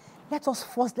change. Let us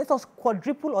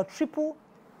quadruple or triple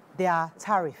their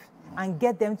tariff and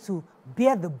get them to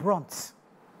bear the brunt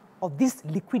of this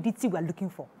liquidity we're looking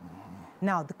for.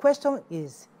 Now, the question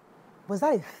is, was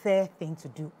that a fair thing to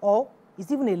do? Or is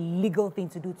it even a legal thing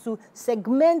to do, to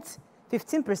segment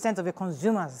 15% of your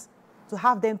consumers to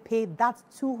have them pay that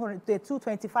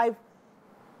 225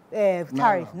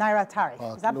 tariff, Naira tariff?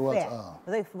 Is that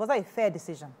fair? Was that a fair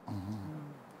decision?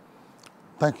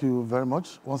 Thank you very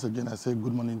much. Once again, I say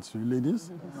good morning to you ladies.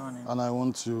 Good morning. And I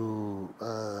want to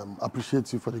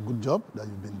appreciate you for the good job that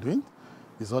you've been doing.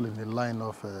 It's all in the line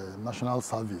of national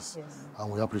service. Yes.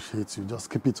 And we appreciate you. Just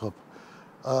keep it up.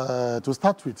 To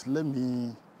start with, let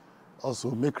me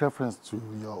also make reference to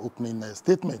your opening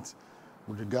statement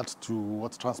with regards to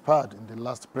what transpired in the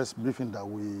last press briefing that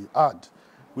we had,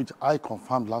 which I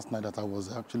confirmed last night that I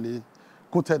was actually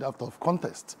quoted out of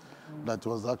context. That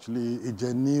was actually a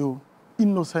genuine,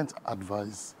 innocent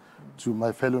advice to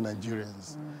my fellow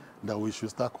Nigerians that we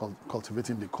should start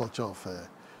cultivating the culture of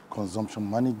consumption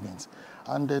management.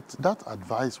 And that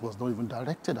advice was not even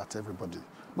directed at everybody.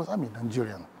 But I'm a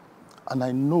Nigerian, and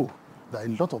I know that a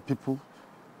lot of people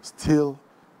still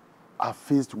are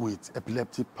faced with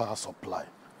epileptic power supply.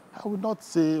 I would not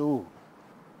say, oh,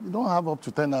 you don't have up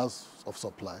to 10 hours of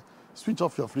supply. Switch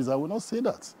off your freezer. I will not say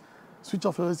that. Switch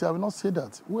off your AC. I will not say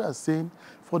that. We are saying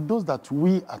for those that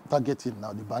we are targeting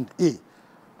now, the band A,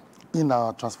 in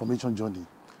our transformation journey,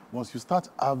 once you start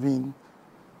having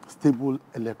stable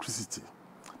electricity,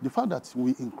 the fact that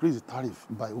we increase the tariff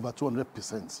by over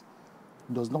 200%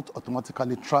 does not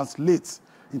automatically translate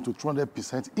into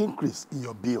 200% increase in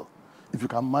your bill if you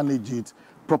can manage it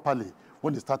properly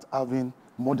when they start having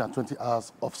more than 20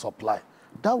 hours of supply.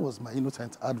 That was my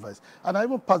innocent advice. And I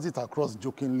even passed it across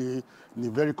jokingly in a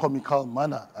very comical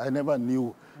manner. I never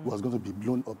knew it was going to be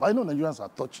blown up. I know Nigerians are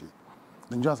touchy.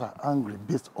 Nigerians are angry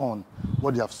based on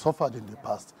what they have suffered in the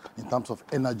past in terms of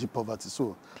energy poverty.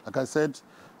 So, like I said,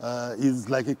 it's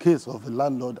like a case of the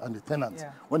landlord and the tenant.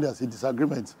 Yeah. When there's a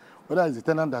disagreement, whether it's the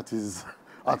tenant that is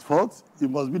at fault, he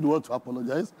must be the one to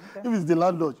apologize. Okay. If it's the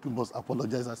landlord, you must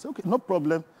apologize. I say, okay, no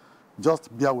problem,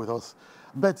 just bear with us.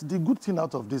 But the good thing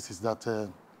out of this is that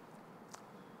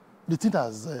the thing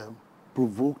has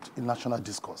provoked a national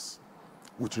discourse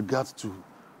with regards to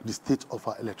the state of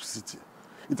our electricity.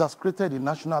 It has created a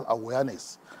national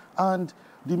awareness. And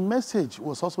the message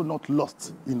was also not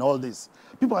lost in all this.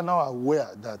 People are now aware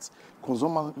that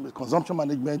consumption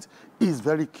management is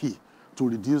very key to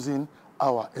reducing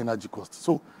our energy costs.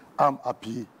 So I'm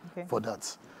happy for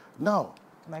that. Now,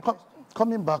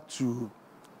 coming back to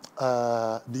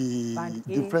the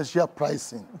differential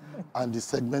pricing and the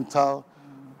segmental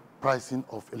pricing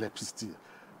of electricity,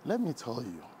 let me tell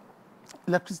you,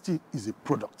 electricity is a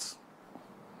product.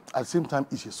 At the same time,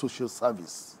 it's a social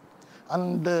service.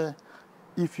 And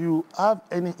if you have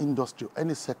any industry,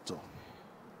 any sector,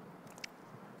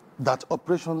 that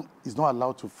operation is not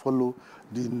allowed to follow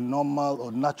the normal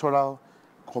or natural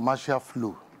commercial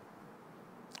flow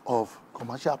of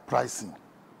commercial pricing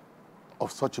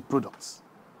of such a product,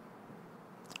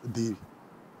 the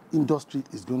industry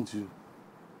is going to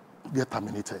get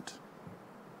terminated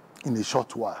in a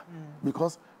short while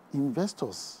because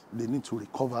investors, they need to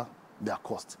recover their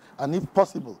costs and, if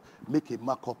possible, make a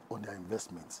markup on their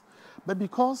investments. But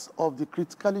because of the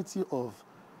criticality of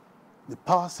the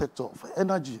power sector, for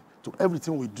energy, to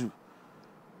everything we do,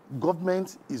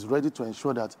 government is ready to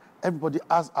ensure that everybody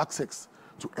has access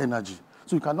to energy.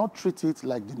 So you cannot treat it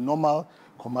like the normal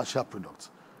commercial product.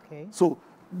 Okay. So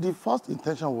the first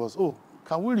intention was, oh,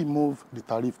 can we remove the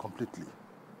tariff completely?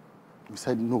 We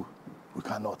said, no, we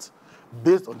cannot.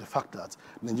 Based on the fact that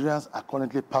Nigerians are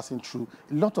currently passing through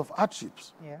a lot of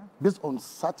hardships, based on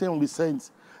certain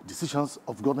recent decisions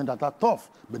of government that are tough,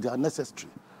 but they are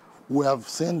necessary. We have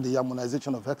seen the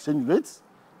harmonization of exchange rates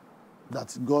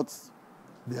that got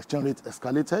the exchange rate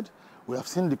escalated. We have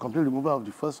seen the complete removal of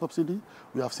the first subsidy.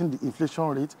 We have seen the inflation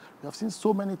rate. We have seen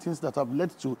so many things that have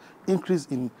led to increase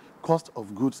in cost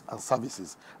of goods and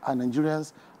services. And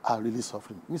Nigerians are really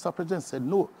suffering. Mr. President said,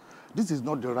 no, this is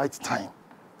not the right time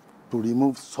to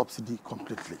remove subsidy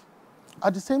completely.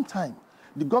 At the same time,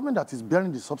 the government that is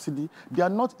bearing the subsidy, they are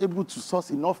not able to source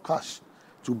enough cash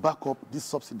to back up this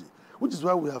subsidy, which is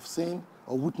why we have seen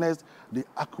or witnessed the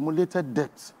accumulated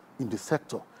debt in the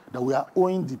sector that we are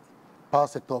owing the power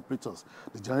sector operators,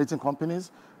 the generating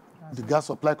companies, the gas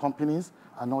supply companies,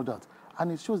 and all that.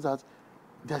 And it shows that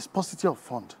there is paucity of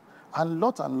fund and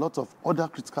lot of other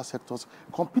critical sectors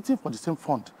competing for the same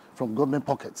fund from government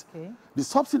pockets. Okay. The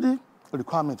subsidy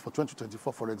requirement for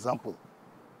 2024, for example,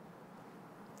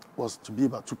 was to be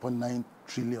about 2.9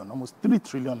 trillion, almost 3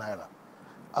 trillion naira.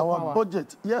 Our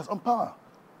budget, yes, on power.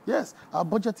 Yes, our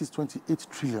budget is 28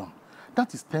 trillion.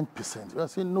 That is 10%. We are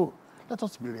saying, no, let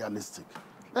us be realistic.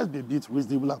 Let's be a bit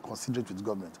reasonable and considerate with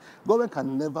government. Government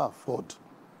can never afford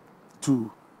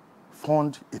to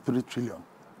fund a 3 trillion.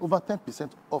 Over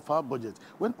 10% of our budget,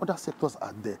 when other sectors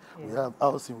are there, we have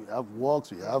housing, we have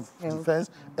works, we have defense,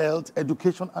 health,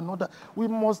 education, and other. We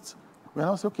now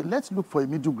say, okay, let's look for a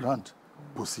middle ground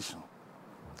position.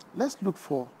 Let's look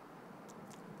for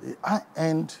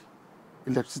high-end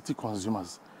electricity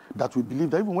consumers that we believe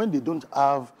that even when they don't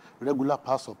have regular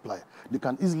power supply, they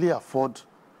can easily afford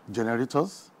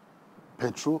generators,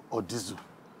 petrol, or diesel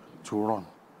to run.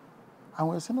 And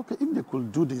we're saying, okay, if they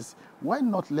could do this, why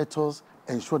not let us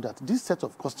ensure that this set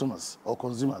of customers or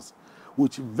consumers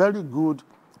with very good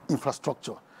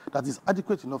infrastructure that is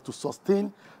adequate enough to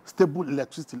sustain stable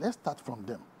electricity, let's start from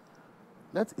them.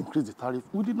 Let's increase the tariff.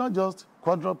 We did not just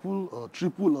quadruple or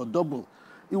triple or double.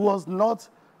 It was not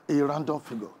a random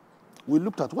figure. We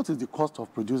looked at what is the cost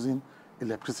of producing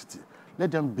electricity.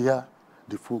 Let them bear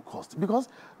the full cost. Because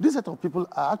this set of people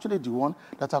are actually the ones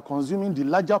that are consuming the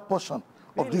larger portion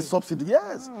of this subsidy.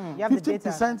 Yes. You have 50%, the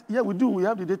data. Yeah, we do. We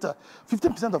have the data.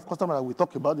 15% of customers that we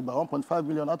talk about 1.5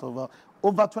 million out of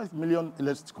over 12 million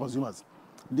electricity consumers.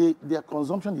 Their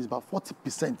consumption is about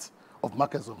 40% of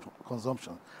market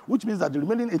consumption, which means that the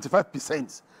remaining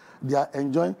 85%, they are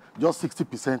enjoying just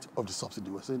 60% of the subsidy.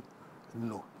 We're saying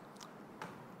no.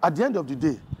 At the end of the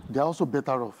day, they are also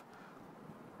better off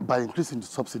by increasing the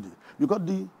subsidy, because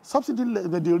the subsidy,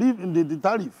 the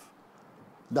tariff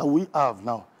that we have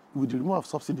now, with the removal of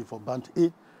subsidy for Band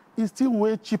A, is still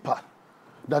way cheaper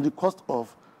than the cost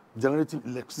of generating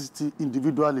electricity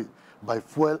individually by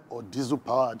fuel or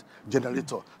diesel-powered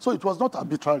generator. So it was not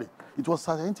arbitrary. It was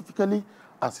scientifically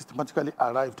and systematically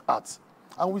arrived at.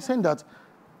 And we're saying that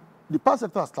the power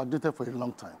sector has stagnated for a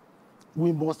long time.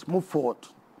 We must move forward.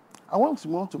 And once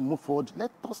we want to move forward,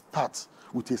 let us start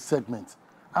with a segment.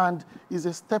 And it's a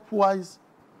stepwise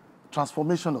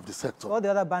transformation of the sector. All the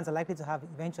other bands are likely to have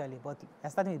eventually, but they're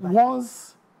starting with bands.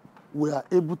 Once we are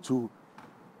able to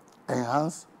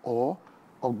enhance or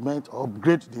augment or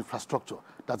upgrade the infrastructure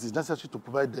that is necessary to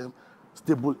provide them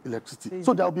stable electricity.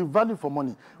 So there will be value for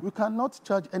money. We cannot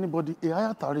charge anybody a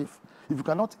higher tariff if you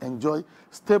cannot enjoy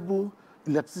stable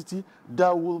electricity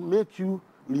that will make you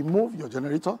remove your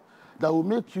generator, that will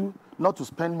make you not to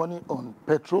spend money on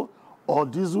petrol or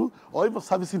diesel or even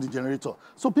servicing the generator.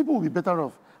 So people will be better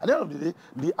off. At the end of the day,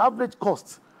 the average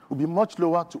cost will be much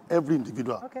lower to every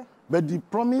individual. Okay. But the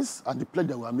promise and the pledge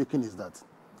that we are making is that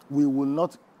we will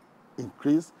not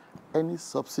increase any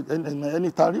subsidy,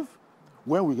 any tariff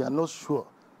when we are not sure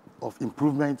of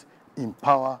improvement in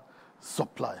power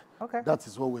supply. Okay. That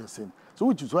is what we're saying. So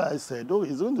which is why I said, oh,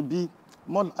 it's going to be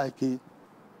more like a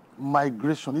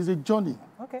migration. It's a journey.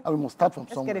 Okay. And we must start from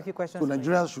somewhere. Get a few questions. So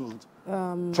Nigerians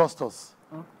should trust us.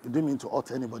 You didn't mean to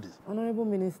hurt anybody. Honorable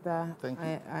Minister, Thank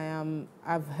you.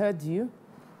 I've heard you.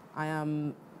 I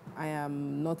am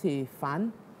not a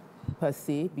fan per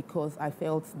se, because I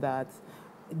felt that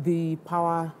the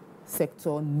power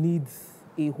sector needs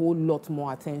a whole lot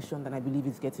more attention than I believe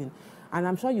it's getting. And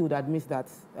I'm sure you would admit that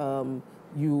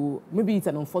maybe it's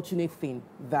an unfortunate thing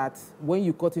that when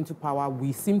you got into power,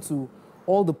 we seem to,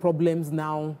 all the problems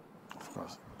now, Of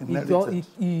course.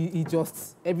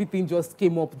 Everything just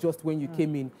came up just when you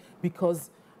came in,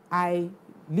 because I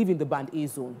live in the Band A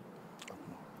zone.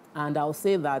 And I'll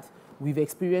say that we've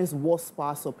experienced worse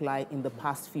power supply in the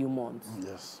past few months.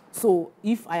 Yes. So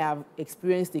if I have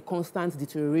experienced a constant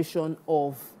deterioration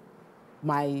of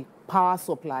my power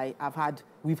supply,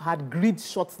 we've had grid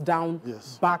shuts down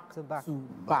back to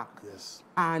back. Yes.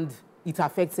 And it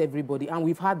affects everybody. And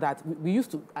we've had that. We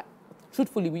used to,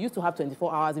 truthfully, we used to have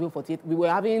 24 hours, even 48. We were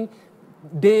having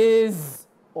days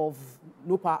of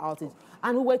no power outage.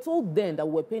 And we were told then that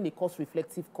we were paying a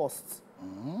cost-reflective cost.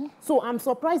 So I'm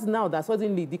surprised now that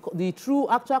suddenly the true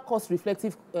actual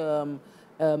cost-reflective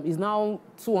is now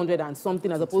 200 and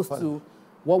something as opposed to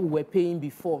what we were paying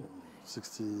before.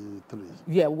 63.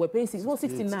 Yeah, we were paying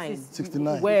 69.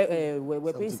 69.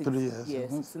 We're paying 63, yes.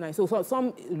 Yes, 69. So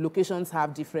some locations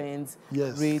have different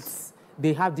rates.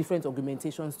 They have different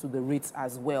augmentations to the rates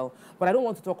as well. But I don't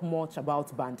want to talk much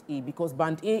about Band A, because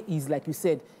Band A is, like you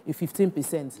said, a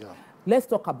 15%. Yeah. Let's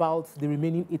talk about the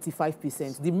remaining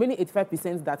 85%. The remaining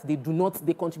 85% that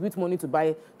they contribute money to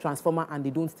buy transformer and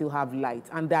they don't still have light.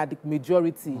 And they are the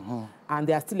majority. And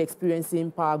they are still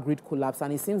experiencing power grid collapse.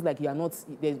 And it seems like you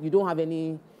don't have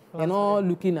any, you're not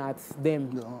looking at them.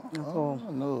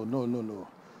 No.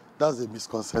 That's a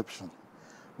misconception.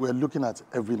 We're looking at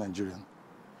every Nigerian.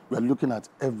 we are looking at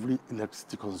every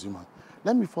electricity consumer.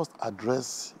 Let me first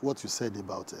address what you said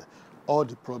about all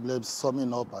the problems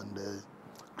summing up and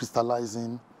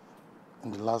crystallizing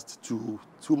in the last two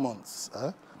months.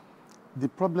 The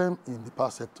problem in the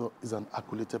power sector is an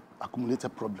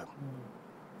accumulated problem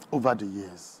over the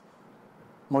years,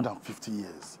 more than 50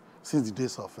 years, since the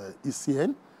days of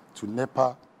ECN to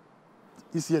NEPA.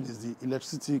 ECN is the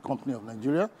Electricity Company of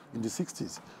Nigeria in the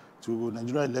 60s, to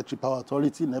Nigeria Electric Power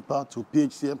Authority, NEPA, to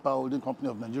PHCN Power Holding Company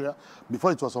of Nigeria,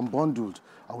 before it was unbundled.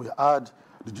 And we had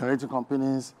the generating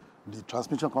companies, the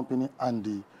transmission company, and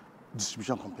the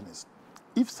distribution companies.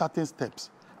 If certain steps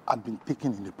had been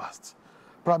taken in the past,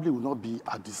 probably would not be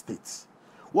at this state.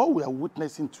 What we are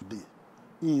witnessing today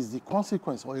is the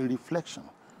consequence or a reflection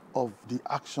of the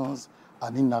actions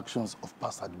and inactions of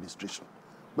past administration.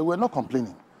 But we're not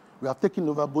complaining. We have taken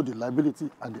over both the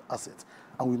liability and the asset,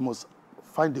 and we must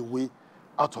find a way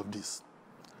out of this.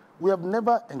 We have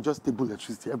never enjoyed stable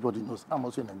electricity. Everybody knows I'm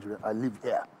also in Nigeria. I live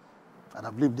here, and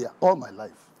I've lived there all my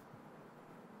life.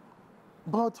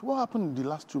 But what happened in the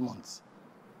last 2 months?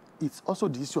 It's also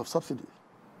the issue of subsidy.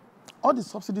 All the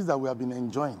subsidies that we have been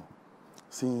enjoying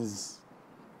since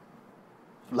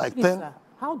like 10... Sir,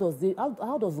 how does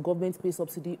the government pay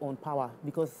subsidy on power?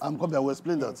 Because I'm coming, I will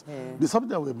explain that. The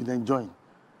subsidy that we have been enjoying,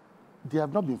 they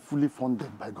have not been fully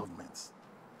funded by governments.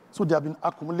 So they have been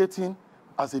accumulating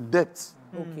as a debt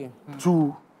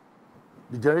to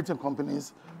the generating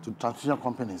companies, to transmission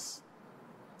companies.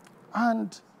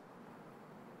 And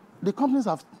the companies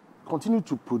have continued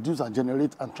to produce and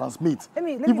generate and transmit. Let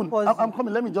me pause. I'm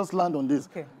coming, let me just land on this,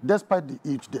 despite the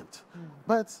huge debt.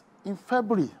 But in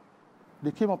February,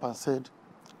 they came up and said,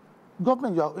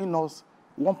 government, you are owing us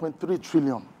 1.3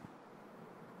 trillion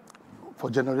for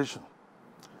generation.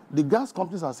 The gas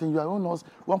companies are saying you are owing us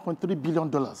 $1.3 billion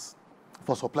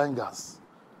for supplying gas.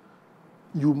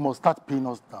 You must start paying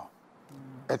us now,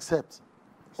 except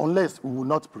unless we will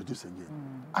not produce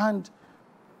again. And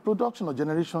production or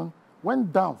generation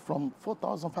went down from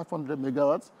 4,500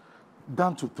 megawatts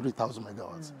down to 3,000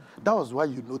 megawatts. That was why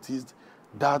you noticed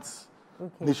that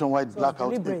nationwide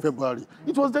blackout in February.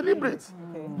 It was deliberate.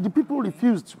 The people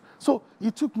refused. So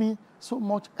it took me so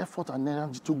much effort and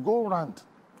energy to go around,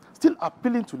 still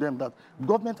appealing to them that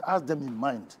government has them in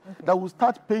mind, that will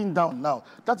start paying down now.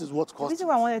 That is what cost. The reason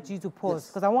why I wanted you to pause,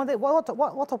 because I wanted, what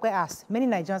Tokwe asked, many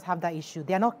Nigerians have that issue.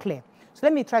 They are not clear. So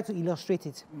let me try to illustrate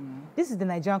it. This is the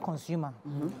Nigerian consumer.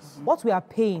 What we are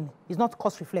paying is not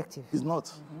cost reflective. It's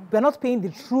not. We are not paying the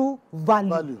true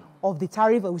value of the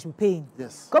tariff we should be paying.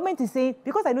 Yes. Government is saying,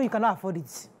 because I know you cannot afford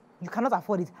it, you cannot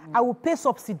afford it, I will pay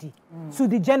subsidy to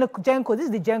the Gencos. This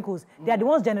is the Gencos. They are the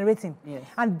ones generating.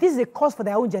 And this is a cost for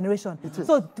their own generation.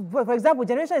 So, for example,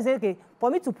 generation is saying, okay, for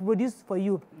me to produce for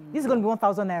you, this is going to be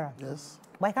 1,000 naira. Yes.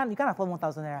 But you can't afford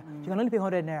 1,000 naira. You can only pay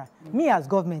 100 naira. Me as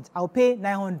government, I'll pay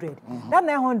 900. That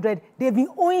 900, they've been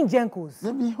owing Gencos.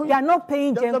 They are not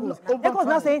paying Gencos. Gencos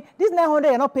now saying, this 900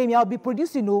 you're not paying me, I'll be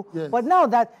producing, no. But now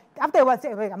that, after a while,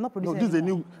 say, I'm not producing. No, this is a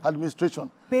new administration.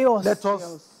 Pay us. Let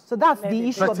us. So that's the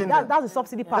issue. That's the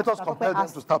subsidy part. Let us compel them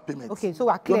to start payments. Okay, so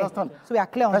we're clear. You understand? So we are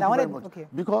clear on Thank that. you very much. Okay.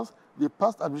 Because the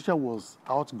past administration was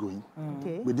outgoing.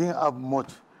 We didn't have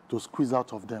much to squeeze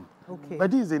out of them.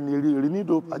 But this is a renewed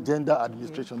hope agenda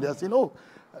administration. They are saying, oh,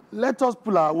 let us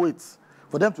pull our weight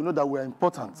for them to know that we are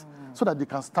important, so that they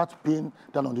can start paying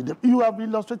down on the debt. You have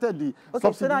illustrated the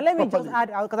subsidy. So now let me just add,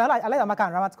 because I like Amaka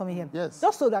and Ramat coming here. Yes.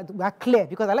 Just so that we are clear,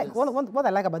 because I like what I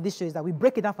like about this show is that we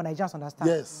break it down for Nigerians to understand.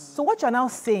 Yes. So what you're now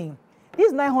saying,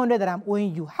 this 900 that I'm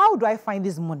owing you, how do I find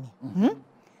this money?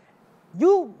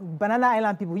 You Banana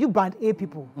Island people, you Band A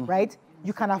people, right?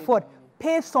 You can afford.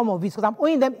 Pay some of it, because I'm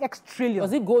owing them X trillion.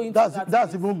 Does it go into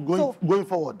that's even going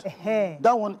forward.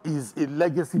 That one is a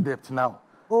legacy debt now.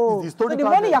 Oh, so the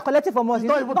money you're collecting from us is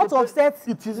not to offset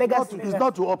legacy. It's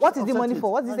not to offset. What is the money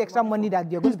for? What is the extra money that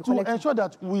you're going to be collecting? To ensure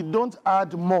that we don't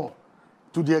add more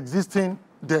to the existing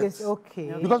debt. Yes,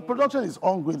 okay. Because production is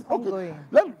ongoing. Okay,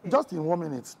 just in 1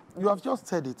 minute, you have just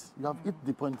said it. You have hit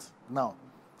the point now.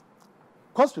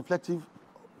 Cost reflective,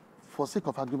 for sake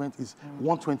of argument, is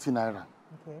 120 naira.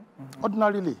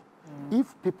 Ordinarily,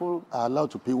 if people are allowed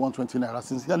to pay 120 naira,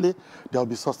 sincerely, there will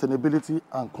be sustainability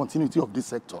and continuity of this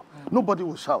sector. Nobody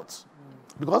will shout.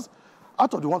 Because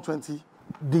out of the 120,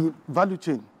 the value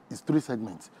chain is 3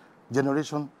 segments: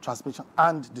 generation, transmission,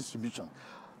 and distribution.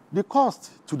 The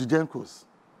cost to the Gencos,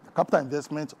 the capital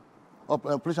investment,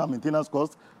 operation and maintenance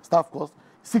cost, staff cost,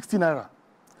 60 naira.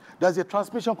 There's a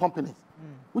transmission company,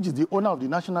 which is the owner of the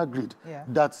national grid,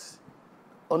 that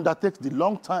undertakes the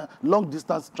long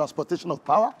distance transportation of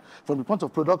power from the point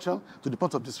of production to the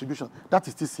point of distribution. That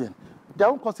is TCN. Their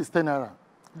own cost is 10 naira.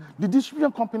 The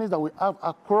distribution companies that we have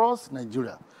across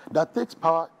Nigeria that takes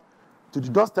power to the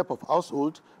doorstep of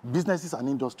household, businesses, and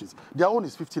industries, their own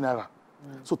is 15 naira.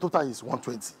 So total is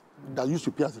 120 that you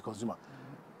should pay as a consumer.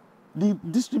 The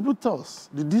distributors,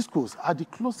 the discos, are the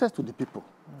closest to the people.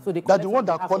 So they the one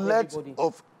that collect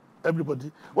of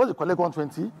everybody. Once they collect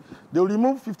 120, they will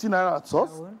remove 15 naira at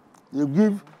source. They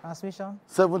give transmission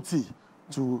 70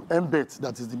 to embed,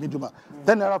 that is the middleman.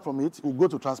 10 naira from it will go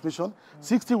to transmission,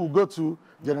 60 will go to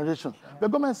generation. The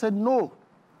government said, no,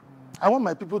 I want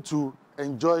my people to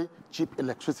enjoy cheap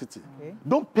electricity.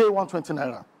 Don't pay 120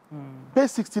 naira. Pay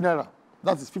 60 naira.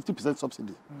 That is 50%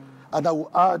 subsidy. And I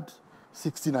will add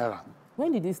 60 naira.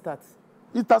 When did it start?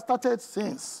 It has started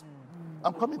since.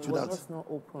 I'm coming to that. It was not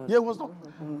open. Yeah, it was not.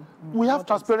 We have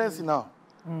transparency now.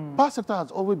 Power sector has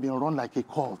always been run like a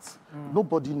cult.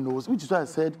 Nobody knows, which is why I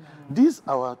said this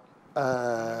our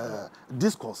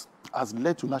discourse has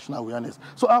led to national awareness.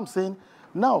 So I'm saying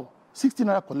now 60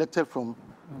 naira collected from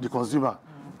the consumer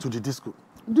to the disco.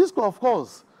 Disco, of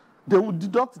course, they will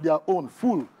deduct their own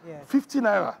full 50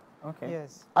 naira. Okay.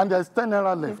 Yes. And there's 10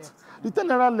 naira left. The 10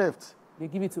 naira left, they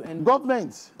give it to embed.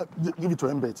 Government, give it to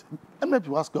embed. Embed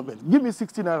will ask government, give me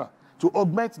 60 naira to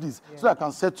augment this so I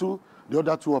can settle the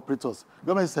other two operators.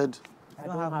 Government said, I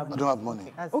don't have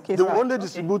money. Okay, they will only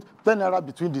distribute 10 naira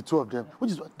between the two of them,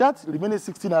 which is that remaining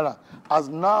 60 naira has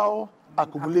now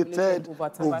accumulated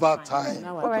over time.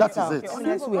 That is it.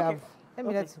 Since we have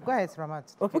go ahead,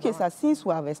 Ramat. Okay, sir, since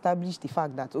we have established the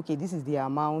fact that, okay, this is the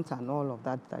amount and all of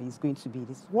that that is going to be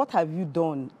this, what have you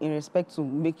done in respect to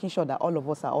making sure that all of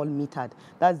us are all metered?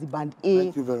 That's the band A.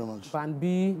 Thank you very much. Band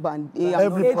B. Band A.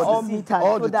 Everybody, all metered.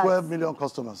 all the 12 million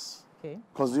customers,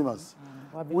 consumers.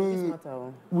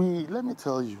 Let me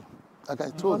tell you, like I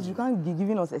told you, can't be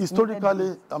giving us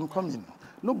historically, I'm coming.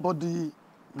 Nobody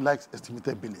likes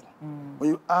estimated billing. When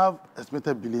you have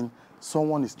estimated billing,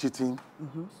 someone is cheating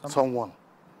someone.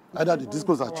 Either the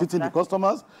discos are cheating the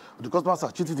customers, or the customers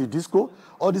are cheating the disco,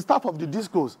 or the staff of the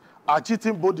discos are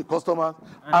cheating both the customers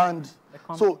and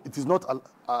so it is not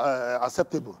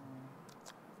acceptable.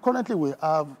 Currently, we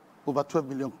have over 12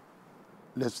 million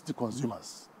electricity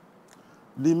consumers.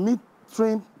 The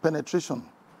mid-train penetration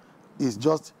is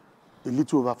just a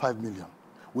little over 5 million.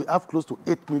 We have close to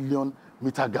 8 million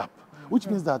meter gap, which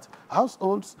means that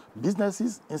households,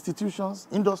 businesses, institutions,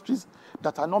 industries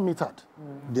that are not metered,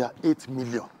 they are 8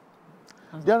 million.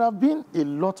 There have been a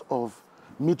lot of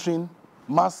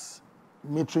mass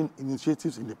metering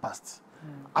initiatives in the past,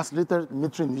 accelerated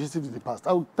metering initiatives in the past.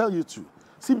 I will tell you two.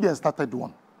 CBN started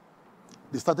one.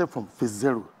 They started from phase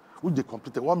 0, which they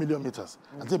completed 1 million meters.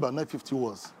 I think about 950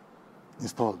 was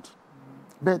installed.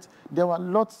 But there were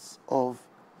lots of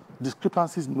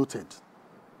discrepancies noted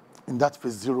in that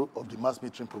phase 0 of the mass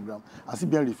metering program, and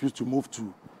CBN refused to move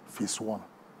to phase 1.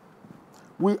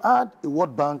 We had a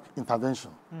World Bank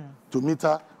intervention to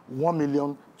meter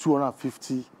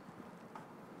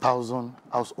 1,250,000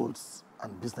 households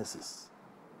and businesses.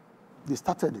 They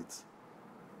started it.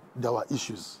 There were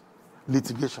issues,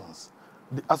 litigations.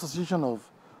 The Association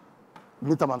of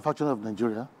Meter Manufacturers of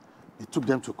Nigeria, it took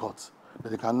them to court that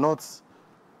they cannot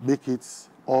make it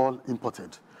all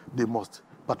imported. They must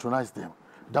patronize them.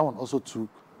 That one also took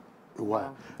a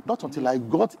while. Not until I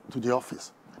got to the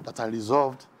office that I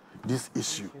resolved this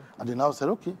issue. And they now said,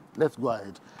 okay, let's go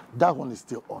ahead. That one is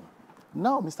still on.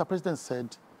 Now, Mr. President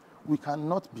said, we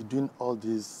cannot be doing all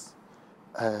these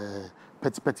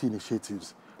petty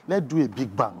initiatives. Let's do a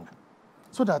big bang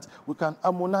so that we can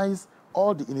harmonize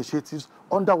all the initiatives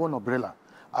under one umbrella.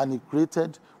 And he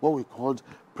created what we called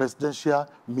Presidential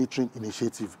Metering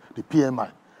Initiative, the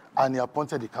PMI. And he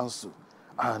appointed the council.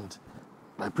 And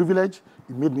by privilege,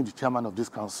 he made me the chairman of this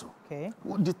council. Okay.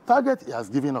 The target he has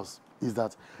given us is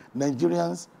that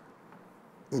Nigerians,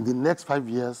 in the next 5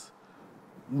 years,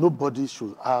 nobody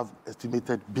should have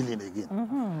estimated billing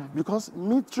again. Because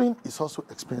metering is also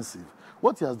expensive.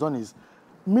 What he has done is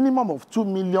minimum of 2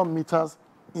 million meters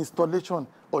installation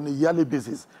on a yearly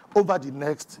basis over the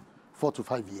next 4 to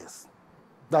 5 years.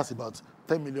 That's about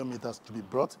 10 million meters to be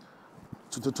brought,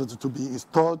 to be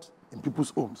installed in people's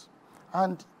homes.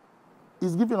 And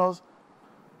he's giving us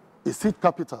a seed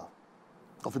capital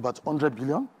of about 100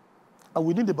 billion, and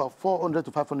we need about 400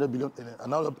 to 500 billion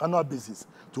on an annual basis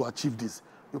to achieve this.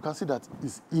 You can see that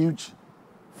it's a huge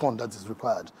fund that is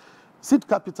required. Seed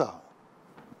capital,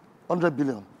 100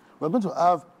 billion. We're going to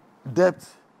have debt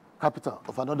capital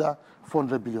of another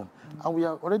 400 billion. And we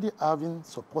are already having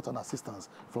support and assistance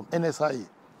from NSIA,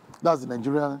 that's the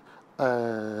Nigerian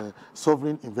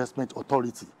Sovereign Investment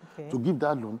Authority, to give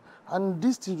that loan. And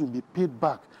this thing will be paid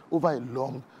back over a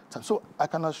long time. So I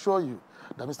can assure you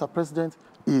that Mr. President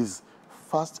is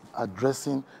fast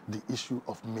addressing the issue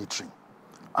of metering.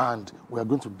 And we are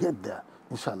going to get there,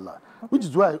 inshallah. Okay. Which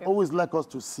is why I always like us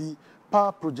to see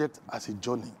power project as a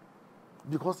journey,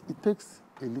 because it takes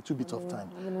a little bit of time.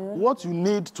 What you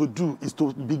need to do is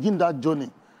to begin that journey,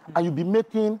 and you'll be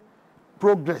making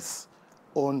progress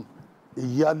on a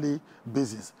yearly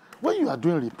basis. When you are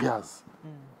doing repairs,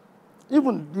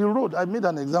 even the road, I made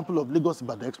an example of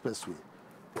Lagos-Ibadan Expressway.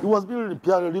 It was being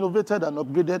repaired, renovated, and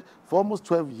upgraded for almost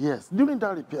 12 years. During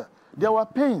that repair, there were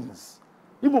pains,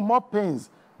 even more pains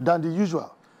than the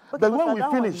usual. But when we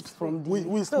finished,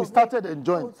 we started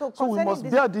enjoying. So we must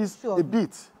bear this a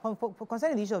bit.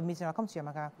 Concerning the issue of metering, I'll come to you,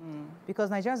 Amaka. Because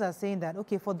Nigerians are saying that,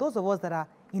 okay, for those of us that are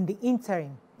in the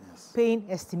interim, paying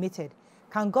estimated,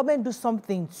 can government do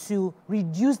something to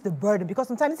reduce the burden? Because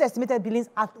sometimes these estimated billings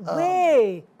are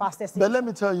way past estimate. But let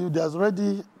me tell you, there's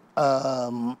already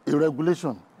a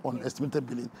regulation on estimated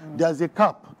billing. There's a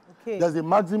cap. Okay. There's a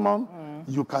maximum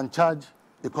you can charge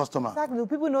a customer. Exactly. Do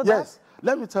people know that? Yes.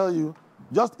 Let me tell you,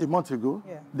 just a month ago,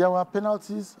 there were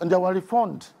penalties and there were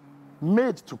refunds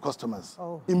made to customers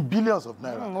in billions of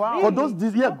naira. Wow. For those,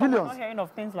 billions. I'm not hearing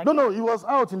of things like no, it was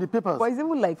out in the papers. But it's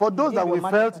even like for those that we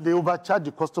felt they overcharged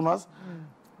the customers,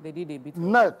 they did a bit.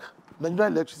 NERC, the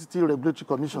Nigerian Electricity Regulatory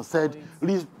Commission, said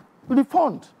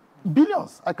refund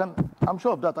billions. I'm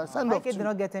sure of that. I signed off. Did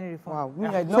not get any refund. Wow, we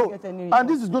did not get any refund. And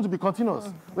this is going to be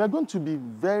continuous. We are going to be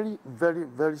very, very,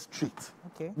 very strict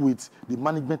with the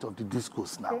management of the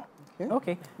discos now.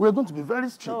 Okay. We are going to be very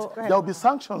strict. There will be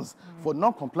sanctions for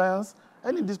non-compliance.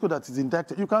 Any disco that is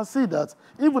indicted, you can see that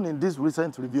even in this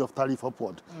recent review of tariff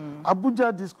upward,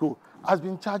 Abuja disco has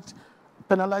been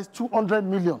penalized 200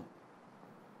 million.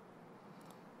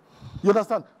 You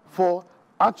understand? For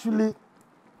actually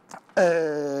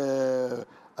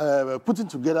putting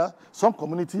together some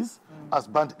communities as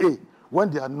Band A when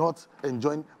they are not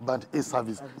enjoying Band A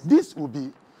service. This will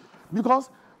be because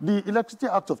the Electricity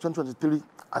Act of 2023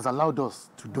 has allowed us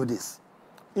to do this.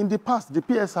 In the past, the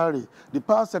PSRA, the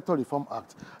Power Sector Reform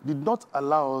Act, did not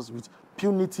allow us with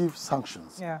punitive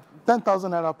sanctions.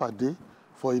 10,000 naira per day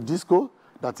for a disco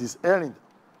that is airing,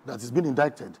 that is being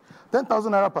indicted.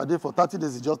 10,000 naira per day for 30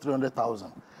 days is just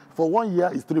 300,000. For 1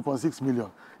 year is 3.6 million.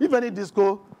 If any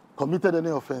disco committed any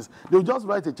offense, they will just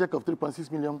write a check of 3.6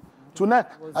 million to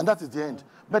NEC, and that is the end.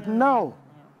 But now,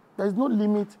 there is no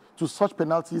limit to such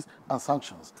penalties and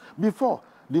sanctions. Before,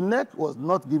 the NEC was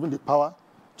not given the power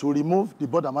to remove the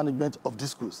border management of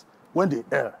discos when they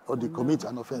err or they commit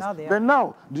an offense. But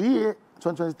now, the EA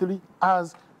 2023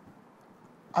 has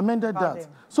amended that.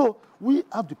 So we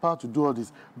have the power to do all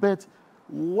this. But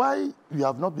why we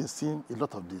have not been seeing a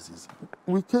lot of this is,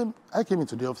 I came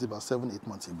into the office about 7-8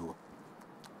 months ago.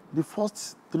 The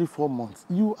first 3-4 months,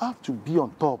 you have to be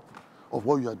on top of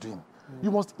what you are doing.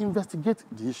 You must investigate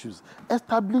the issues,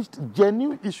 establish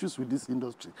genuine issues with this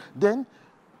industry. Then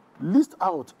list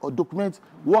out or document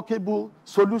workable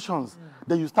solutions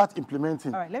that you start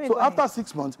implementing. So after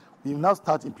 6 months, we now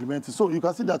start implementing. So you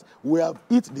can see that we have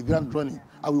hit the ground running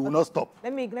and we will not stop.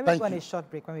 Let me go on a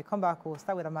short break. When we come back, we'll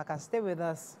start with Amaka. Stay with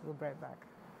us. We'll be right back.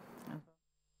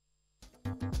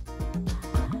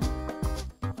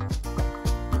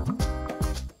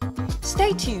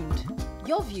 Stay tuned.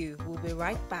 Your View will be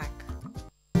right back.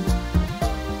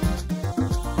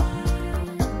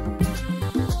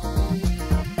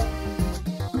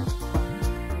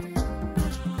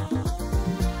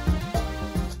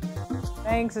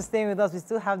 Thanks for staying with us. We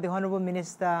still have the Honorable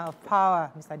Minister of Power,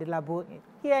 Mr. Adelabu,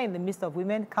 here in the midst of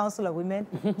women, Council of Women,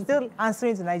 still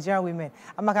answering to Nigerian women.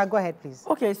 Amaka, go ahead, please.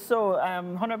 Okay, so,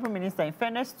 Honorable Minister, in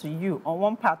fairness to you, on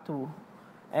one part too,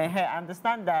 I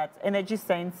understand that energy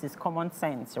sense is common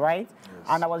sense, right? Yes.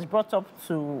 And I was brought up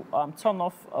to turn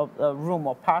off a room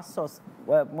or power source.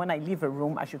 When I leave a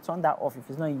room, I should turn that off if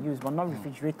it's not in use, but not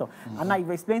refrigerator. And now you've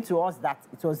explained to us that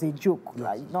it was a joke,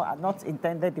 right? Not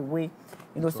intended the way,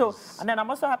 you know. So, and then I'm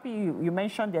also happy you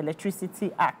mentioned the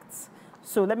Electricity Act.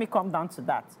 So let me come down to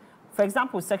that. For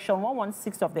example, Section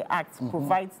 116 of the Act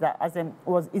provides that, as in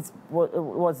was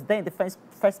there in the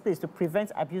first place to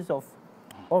prevent abuse of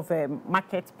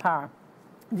market power.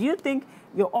 Do you think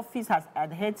your office has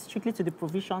adhered strictly to the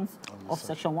provisions of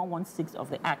Section 116 of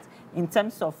the Act in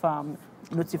terms of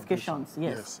notifications?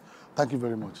 Yes. Thank you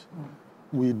very much.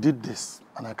 We did this,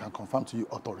 and I can confirm to you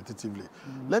authoritatively.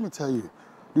 Let me tell you,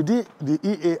 the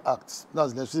EA Act,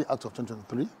 that's the Electricity Act of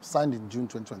 2023, signed in June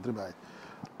 2023 by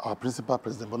our principal,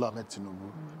 President Bola Ahmed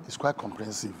Tinubu, is quite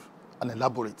comprehensive and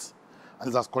elaborate, and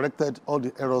it has corrected all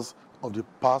the errors of the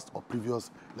past or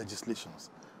previous legislations.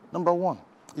 Number one,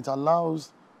 it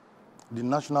allows the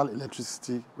National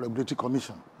Electricity Regulatory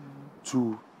Commission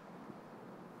to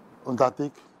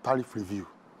undertake tariff review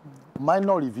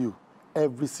minor review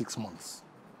every 6 months.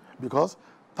 Because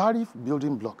tariff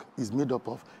building block is made up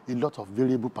of a lot of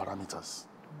variable parameters.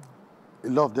 A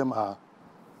lot of them are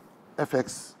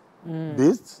FX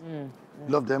based,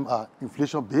 a lot of them are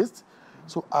inflation based.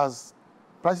 So as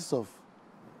prices of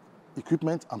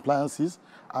equipment, appliances,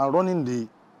 and running the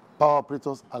power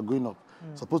operators are going up,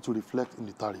 supposed to reflect in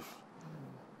the tariff.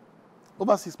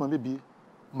 Over 6 months, maybe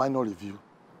minor review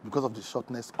because of the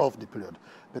shortness of the period.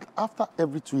 But after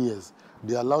every 2 years,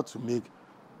 they are allowed to make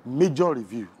major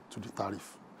review to the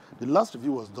tariff. The last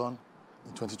review was done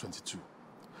in 2022.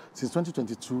 Since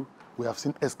 2022, we have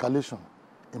seen escalation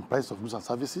in price of goods and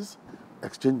services,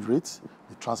 exchange rates,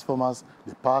 the transformers,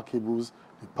 the power cables,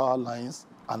 the power lines,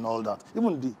 and all that.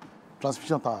 Even the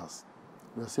transmission towers.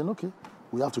 We are saying, okay,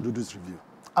 we have to do this review.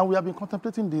 And we have been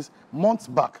contemplating this months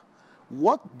back.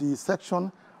 What the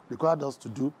section required us to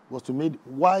do was to make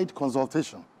wide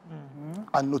consultation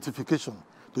and notification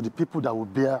to the people that will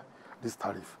bear this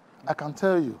tariff. I can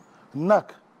tell you,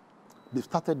 NAC, they've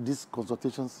started these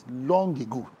consultations long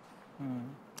ago.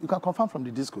 You can confirm from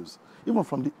the discourse, even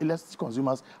from the electricity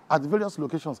consumers at various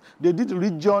locations. They did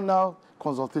regional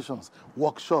consultations,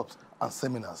 workshops, and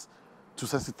seminars to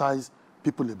sensitize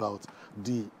people about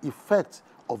the effect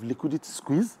of liquidity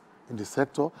squeeze in the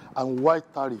sector and why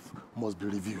tariff must be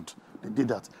reviewed. They did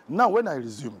that. Now, when I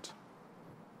resumed,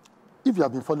 if you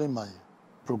have been following my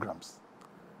programs,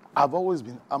 I've always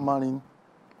been hammering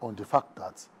on the fact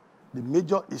that the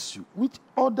major issue, which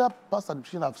other past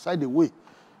administrations have shied away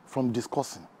from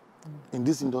discussing in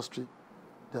this industry,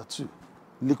 there are two.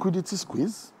 Liquidity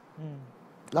squeeze,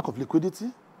 lack of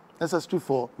liquidity, necessary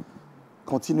for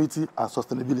continuity and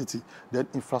sustainability, then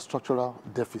infrastructural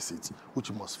deficits, which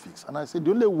you must fix. And I said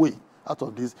the only way out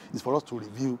of this is for us to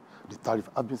review the tariff.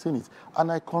 I've been saying it.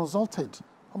 And I consulted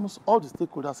almost all the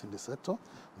stakeholders in the sector,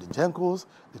 the GENCOs,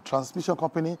 the transmission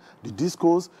company, the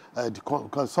DISCOs,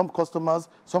 some customers,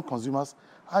 some consumers.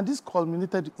 And this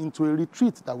culminated into a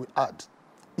retreat that we had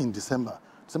in December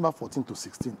 14 to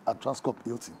 16 at Transcorp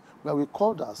Hilton, where we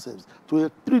called ourselves to a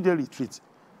 3-day retreat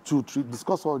to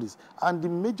discuss all this. And the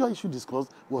major issue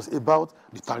discussed was about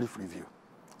the tariff review.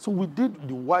 So we did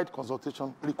the wide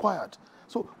consultation required.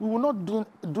 So we will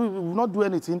not do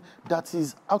anything that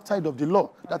is outside of the law,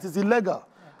 that is illegal.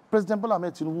 President Bola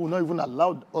Ahmed Tinubu will not even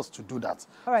allow us to do that.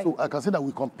 Right. So I can say that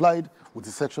we complied with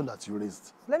the section that you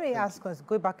raised. Let me ask us,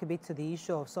 go back a bit to the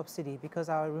issue of subsidy, because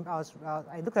I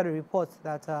looked at a report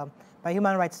that my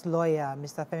human rights lawyer,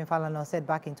 Mr. Femi Falana, said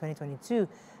back in 2022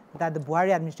 that the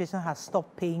Buhari administration has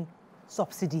stopped paying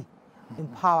subsidy in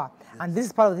power. Yes. And this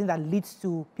is part of the thing that leads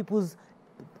to people's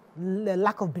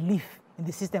lack of belief in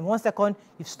the system. 1 second,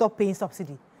 you've stopped paying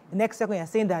subsidy. The next second, you're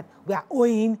saying that we are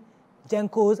owing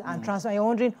GENCOs and transfer. You're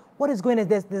wondering what is going on.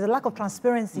 There's a lack of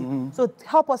transparency. So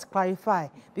help us clarify,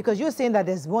 because you're saying that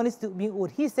there's money still being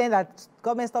owed. He's saying that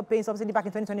government stopped paying subsidy back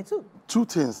in 2022. Two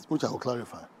things which I will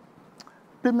clarify.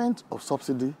 Payment of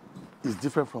subsidy is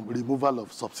different from removal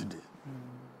of subsidy.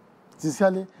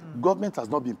 Sincerely, government has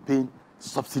not been paying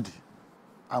subsidy.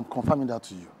 I'm confirming that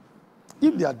to you.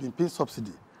 If they had been paying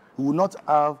subsidy, we would not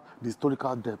have the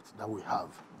historical debt that we have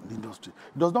in the industry.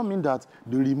 It does not mean that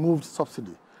they removed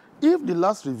subsidy. If the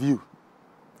last review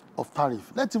of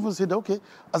tariff, let's even say that, okay,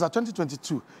 as of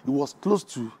 2022, it was close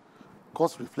to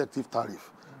cost-reflective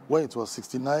tariff, where it was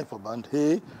 69 for band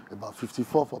A, about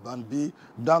 54 for band B,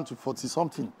 down to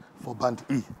 40-something for band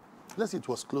E. Let's say it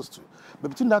was close to. But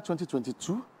between that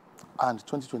 2022 and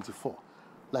 2024,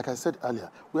 like I said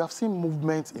earlier, we have seen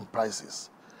movements in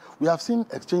prices. We have seen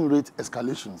exchange rate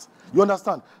escalations. You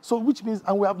understand? So which means,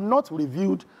 and we have not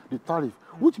reviewed the tariff,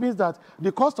 which means that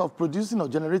the cost of producing or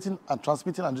generating and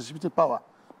transmitting and distributing power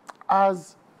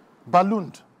has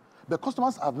ballooned. The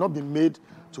customers have not been made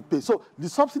to pay. So the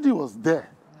subsidy was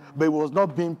there, but it was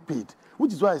not being paid,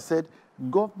 which is why I said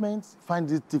governments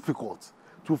find it difficult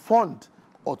to fund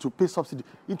or to pay subsidy.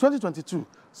 In 2022,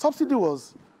 subsidy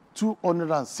was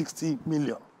 260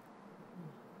 million.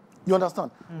 You understand?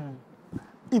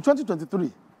 In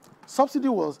 2023, subsidy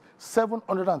was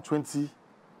 720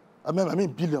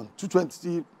 billion,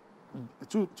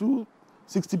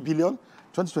 260 billion,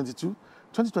 2022.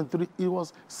 2023, it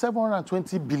was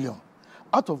 720 billion,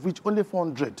 out of which only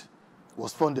 400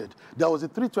 was funded. There was a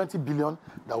 320 billion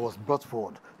that was brought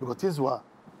forward because things were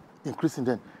increasing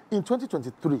then. In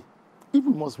 2023, if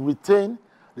we must retain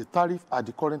the tariff at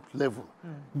the current level,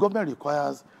 government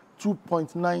requires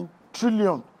 2.9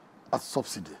 trillion as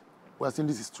subsidy. We are saying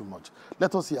this is too much.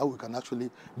 Let us see how we can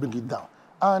actually bring it down.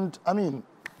 And I mean,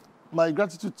 my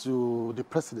gratitude to the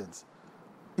president,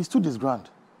 he stood his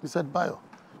ground. He said, Bayo,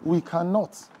 we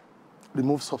cannot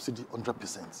remove subsidy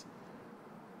 100%.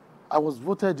 I was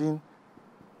voted in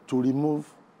to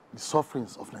remove the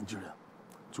sufferings of Nigeria,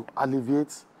 to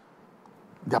alleviate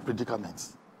their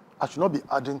predicaments. I should not be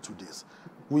adding to this.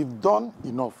 We've done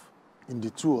enough in the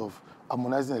two of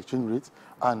harmonizing exchange rates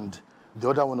and the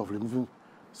other one of removing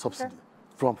subsidy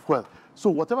from fuel. So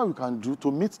whatever we can do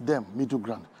to meet them middle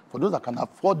ground, for those that can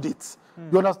afford it,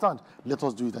 you understand? Let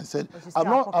us do it. I said,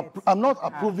 I'm not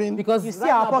approving. Because you see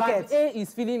our pockets. A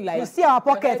is feeling like... You see our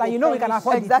pockets and you know we can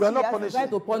afford it. Exactly. We are not punishing. Try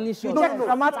to punish you. No. At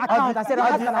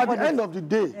the end of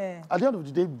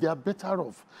the day, they are better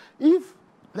off. If,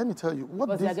 let me tell you, what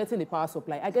because they are getting the power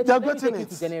supply. They are getting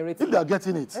it. If they are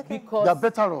getting it, because they are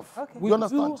better off. We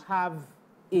do have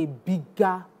a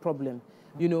bigger problem.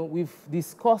 You know, we've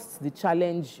discussed the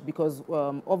challenge because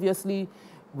obviously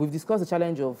we've discussed the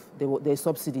challenge of the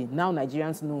subsidy. Now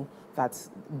Nigerians know that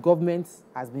government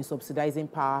has been subsidizing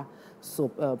power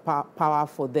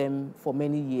for them for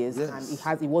many years,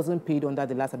 and it wasn't paid under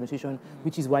the last administration,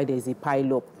 which is why there is a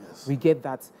pile-up. Yes. We get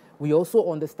that. We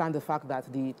also understand the fact that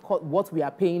what we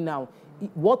are paying now,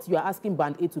 what you are asking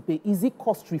Band A to pay, is it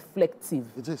cost reflective?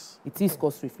 It is. It is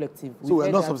cost reflective. So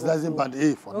we're not subsidizing Band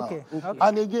A for now.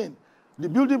 And again, the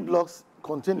building blocks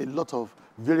contain a lot of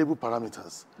variable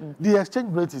parameters. The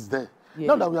exchange rate is there.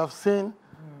 Now that we have seen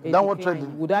downward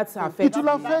trending, would that affect it? Will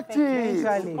affect it.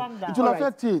 It will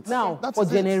affect it. Now, for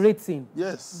generating,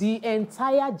 yes, the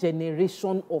entire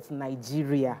generation of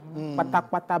Nigeria,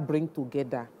 pata bring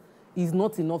together, is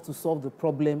not enough to solve the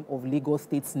problem of Lagos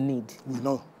State's need. We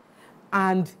know.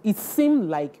 And it seemed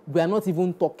like we are not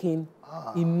even talking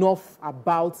enough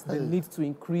about the need to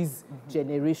increase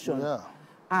generation.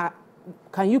 Yeah.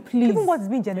 Can you please... Even what's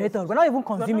being generated, we're not even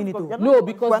consuming it. No,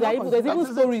 because there's even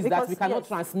stories that we cannot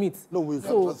transmit. No, we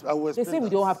they say we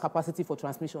don't have capacity for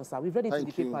transmission, sir. We've read it in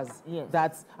the papers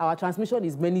that our transmission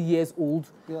is many years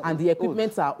old and the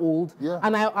equipments are old.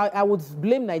 And I would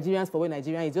blame Nigerians for when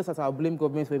Nigerians is just as I would blame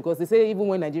government for it, because they say even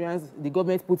when the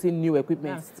government puts in new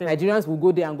equipment, Nigerians will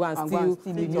go there and go and steal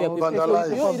the new equipment.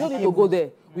 So you don't need to go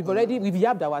there. We've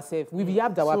yabbed ourselves, we've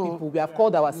yabbed our people, we have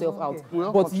called ourselves out.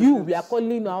 But we are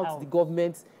calling out the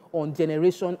government on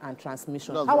generation and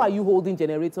transmission. How are you holding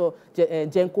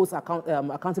Gencos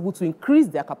accountable to increase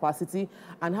their capacity?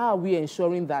 And how are we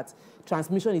ensuring that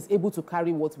transmission is able to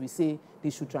carry what we say they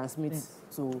should transmit?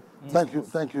 So thank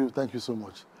you so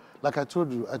much. Like I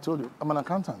told you, I'm an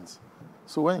accountant.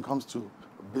 So when it comes to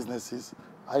businesses,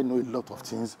 I know a lot of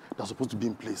things that are supposed to be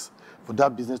in place for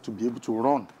that business to be able to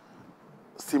run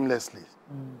seamlessly.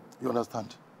 You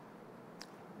understand?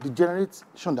 The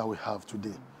generation that we have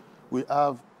today, we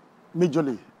have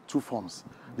majorly two forms.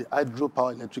 The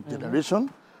hydropower electric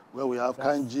generation, where we have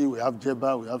Kanji, we have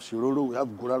Jeba, we have Shiroro, we have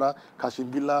Gurara,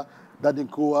 Kashimbila,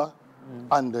 Dadinkowa,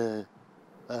 and the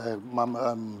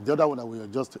other one that we are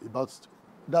just about,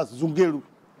 that's Zungeru,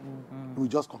 we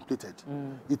just completed.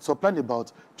 It's supplying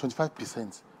about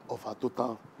 25% of our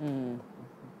total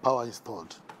power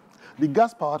installed. The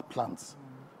gas-powered plants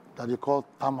that they call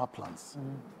thermal plants,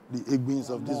 the Egbins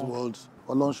of this world,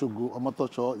 Olonshogo,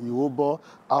 Omotosho, Iwobo,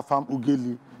 Afam,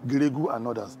 Ugeli, Giregu, and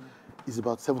others, is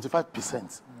about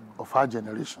 75% of our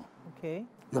generation. Okay.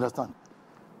 You understand?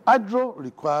 Hydro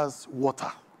requires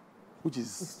water, which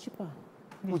is cheaper,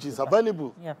 which is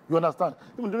available. You understand?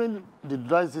 Even during the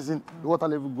dry season, the water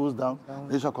level goes down, the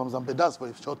pressure comes down, but that's for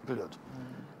a short period.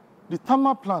 The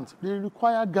thermal plants, they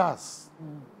require gas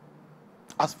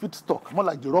as feedstock, more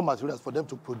like the raw materials for them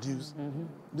to produce.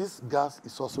 This gas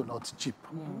is also not cheap.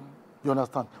 You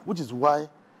understand? Which is why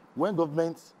when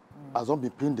government has not been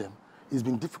paying them, it's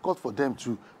been difficult for them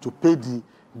to pay the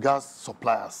gas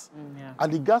suppliers.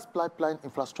 And the gas pipeline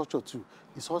infrastructure too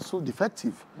is also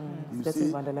defective. You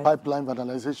see pipeline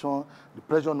vandalization, the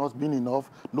pressure not being enough,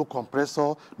 no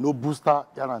compressor, no booster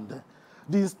here and there.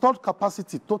 The installed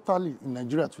capacity totally in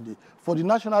Nigeria today for the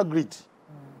national grid,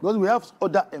 because we have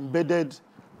other embedded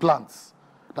plants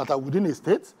that are within a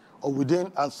state or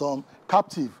within and some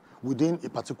captive within a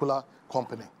particular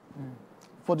company.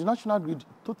 For the national grid,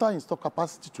 total installed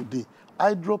capacity today,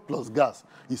 hydro plus gas,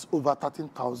 is over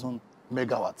 13,000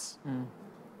 megawatts.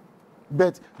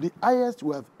 But the highest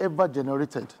we have ever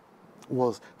generated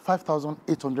was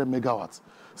 5,800 megawatts,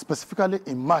 specifically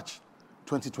in March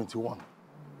 2021.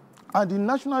 And the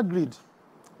national grid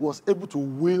was able to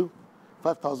wheel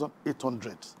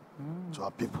 5,800 to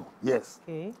our people. Yes.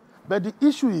 Okay. But the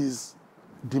issue is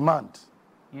demand.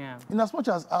 Yeah. In as much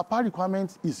as our power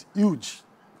requirement is huge,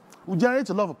 we generate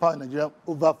a lot of power in Nigeria,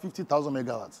 over 50,000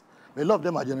 megawatts. A lot of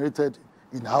them are generated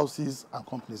in houses and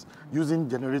companies using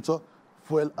generator,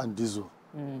 fuel, and diesel.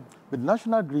 But the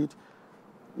national grid,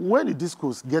 when the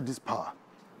discos get this power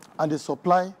and they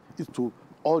supply it to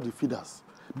all the feeders,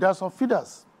 there are some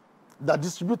feeders that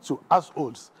distribute to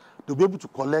households, they'll be able to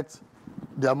collect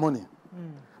their money.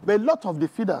 But a lot of the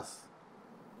feeders,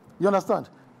 you understand,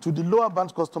 to the lower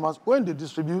band customers, when they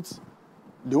distribute,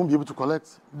 they won't be able to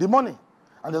collect the money.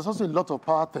 And there's also a lot of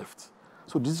power theft.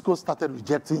 So the DISCO started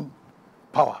rejecting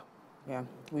power. Yeah,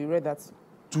 we read that.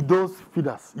 To those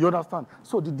feeders, you understand?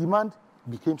 So the demand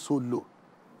became so low,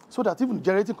 so that even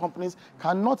generating companies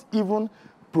cannot even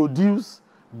produce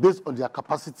based on their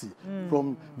capacity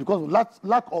because of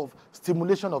lack of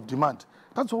stimulation of demand.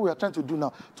 That's what we are trying to do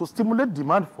now, to stimulate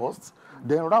demand first,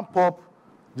 then ramp up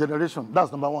generation.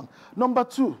 That's number one. Number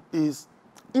two is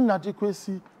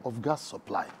inadequacy of gas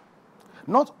supply,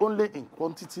 not only in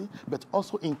quantity, but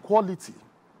also in quality.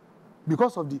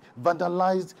 Because of the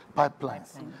vandalized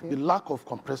pipelines, the lack of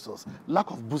compressors,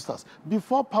 lack of boosters.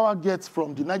 Before power gets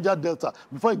from the Niger Delta,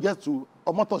 before it gets to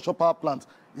Omotosho power plant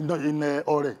in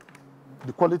Ore,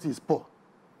 the quality is poor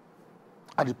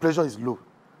and the pressure is low.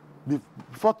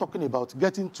 Before talking about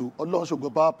getting to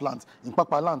Olonshogo power plant in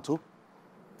Papalanto,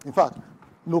 in fact,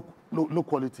 no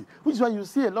quality. Which is why you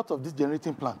see a lot of these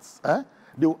generating plants.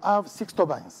 They will have 6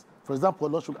 turbines. For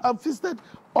example, I've visited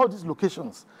all these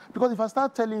locations. Because if I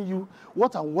start telling you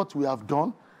what we have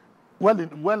done,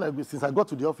 since I got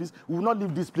to the office, we will not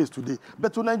leave this place today.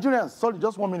 But to Nigerians, sorry,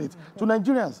 just 1 minute. To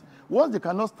Nigerians, once they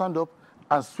cannot stand up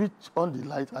and switch on the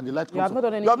light and the light comes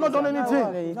on, you have not done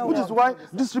anything. Which is why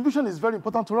distribution is very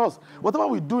important to us. Whatever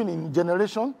we're doing in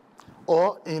generation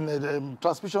or in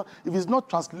transmission, if it's not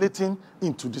translating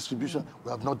into distribution,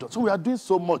 we have not done. So we are doing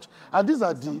so much. And these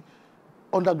are the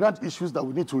underground issues that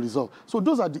we need to resolve. So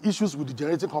those are the issues with the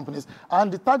generating companies.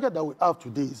 And the target that we have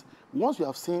today is, once we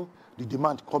have seen the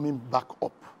demand coming back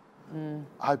up,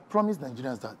 I promise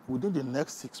Nigerians that within the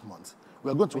next 6 months,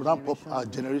 we are going to ramp up our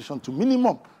generation to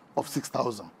minimum of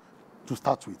 6,000 to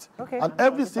start with. Okay. And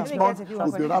every 6 months,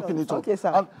 we'll be ramping it up. Okay,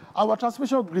 sir. And our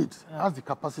transmission grid has the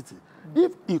capacity.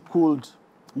 If it could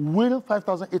wheel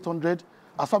 5,800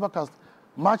 as far back as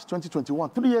March 2021,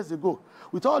 3 years ago,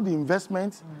 with all the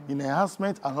investment in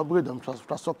enhancement and upgrade of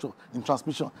infrastructure in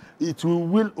transmission, it will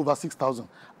wheel over 6,000.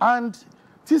 And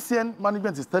TCN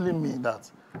management is telling me that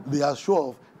they are sure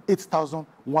of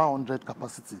 8,100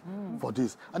 capacity for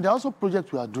this. And there are also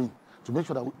projects we are doing to make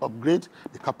sure that we upgrade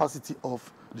the capacity of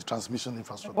the transmission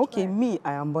infrastructure. Okay, me,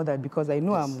 I am bothered because I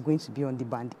know I'm going to be on the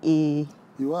band A.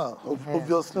 You are,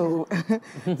 obviously. So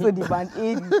the band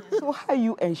A, so how are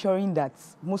you ensuring that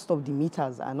most of the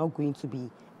meters are not going to be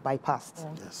bypassed?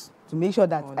 Yes. To make sure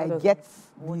that I get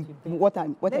what I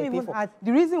pay for.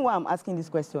 The reason why I'm asking this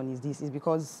question is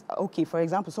because, okay, for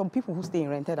example, some people who stay in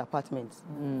rented apartments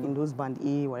in those band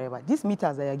A, wherever, these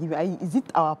meters that you're giving, is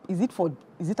it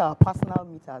our personal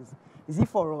meters? Is it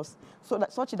for us? So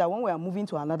that such that when we are moving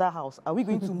to another house, are we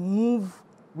going to move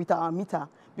with our meter?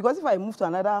 Because if I move to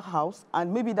another house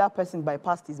and maybe that person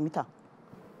bypassed his meter,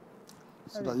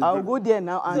 so I'll go there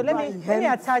now and so let me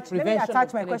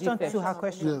attach my question to her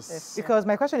question. Yes. Because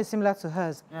my question is similar to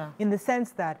hers in the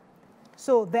sense that,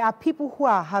 so there are people who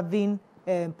are having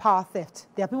power theft.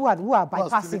 There are people who are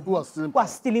bypassing, who are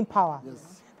stealing power.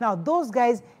 Yes. Now, those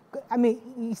guys, I mean,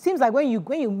 it seems like when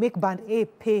you make band A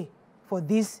pay for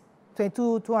this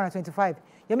 225,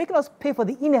 you're making us pay for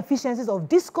the inefficiencies of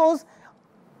DISCOs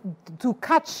to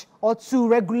catch or to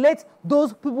regulate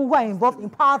those people who are involved in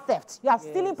power theft. You are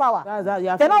stealing power.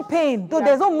 They're not paying, though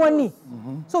there's no money.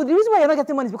 So the reason why you're not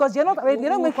getting money is because you're not making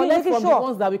sure. The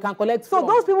ones that we can collect so from.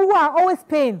 Those people who are always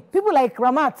paying, people like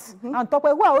Ramat and Tope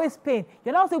who are always paying,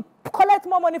 you're not saying collect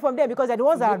more money from them because they're the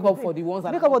ones that are for the ones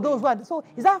that make up for those who are. So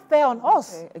is that fair on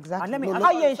us? Exactly. And how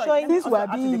are you ensuring things were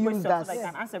being used as? I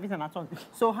can answer everything at once.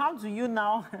 So how do you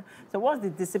now? So what's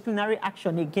the disciplinary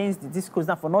action against the DISCOs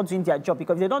now for not doing their job?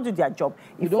 Because if they don't do their job,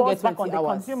 it falls back on the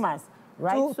consumers.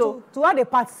 Right? To add a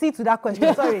part C to that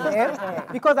question, sorry,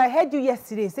 because I heard you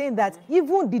yesterday saying that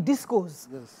even the DISCOs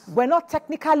were not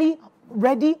technically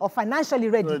ready or financially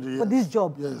ready for this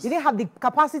job. They didn't have the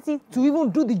capacity to even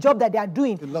do the job that they are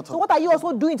doing. So what are you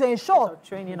also doing to ensure,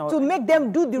 to make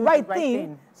them do the right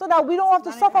thing so that we don't have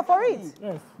to suffer for it?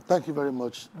 Yes. Thank you very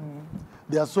much.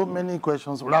 There are so many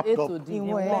questions wrapped up in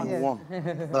one.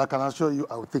 But I can assure you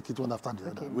I will take it one after the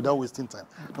other without wasting time.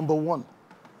 Number one,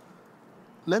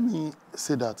 let me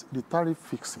say that the tariff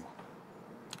fixing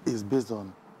is based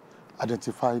on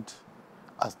identified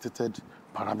as stated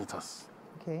parameters.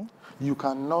 Okay. You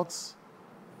cannot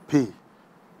pay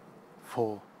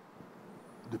for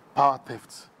the power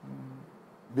theft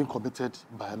being committed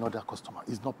by another customer.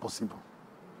 It's not possible.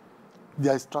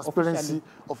 there is transparency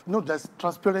there's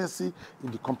transparency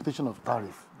in the computation of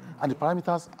tariff. And the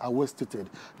parameters are well stated.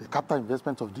 The capital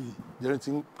investment of the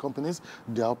generating companies,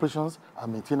 their operations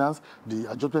and maintenance,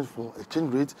 the adjustment for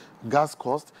exchange rate, gas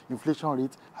cost, inflation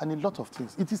rate, and a lot of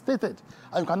things. It is stated.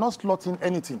 And you cannot slot in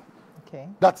anything. Okay.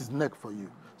 That is neck for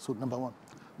you. So number one.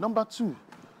 Number two,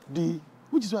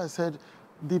 which is why I said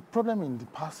the problem in the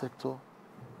power sector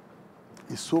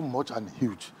is so much and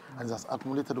huge, and it has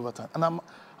accumulated over time. And I'm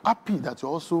happy that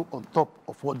you're also on top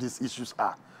of what these issues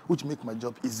are, which make my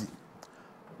job easy.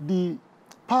 The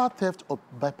power theft or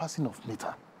bypassing of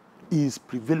meter is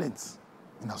prevalent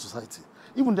in our society.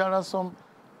 Even there are some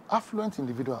affluent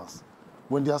individuals,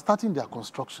 when they are starting their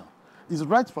construction, it's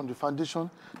right from the foundation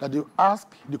that they ask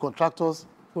the contractors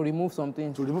to remove some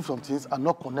things. To remove some things are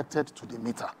not connected to the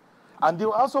meter. And they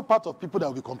were also part of people that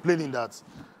will be complaining that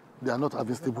they are not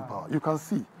having stable power. You can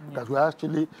see that we are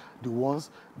actually the ones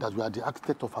that we are the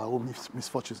architect of our own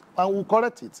misfortunes. And we'll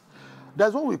correct it.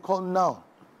 That's what we call now,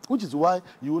 which is why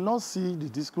you will not see the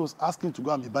discourse asking to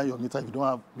go and buy your meter if you don't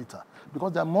have meter.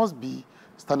 Because there must be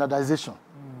standardization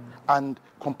and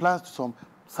compliance to some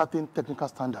certain technical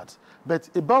standards. But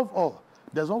above all,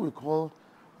 there's what we call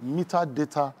meter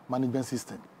data management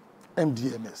system,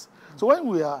 MDMS. So when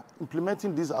we are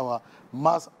implementing this, our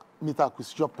mass meter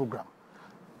acquisition program,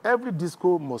 every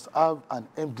disco must have an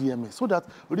MDMS so that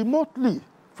remotely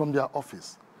from their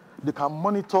office, they can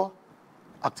monitor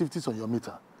activities on your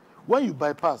meter. When you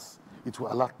bypass, it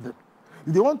will alert them.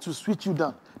 If they want to switch you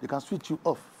down, they can switch you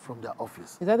off from their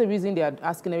office. Is that the reason they are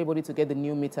asking everybody to get the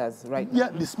new meters, right? Yeah,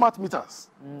 the smart meters.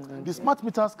 The smart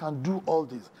meters can do all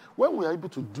this. When we are able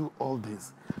to do all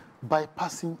this,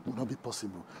 bypassing will not be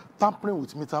possible. Tampering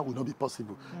with meter will not be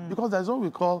possible. Because there's what we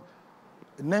call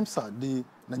NEMSA, the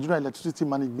Nigeria Electricity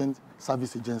Management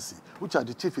Service Agency, which are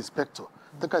the chief inspector,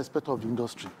 technical inspector of the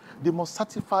industry. They must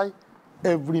certify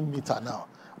every meter now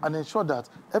and ensure that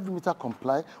every meter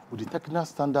comply with the technical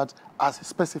standards as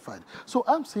specified. So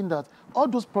I'm saying that all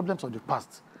those problems of the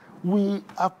past, we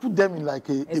have put them in like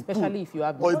a pool if you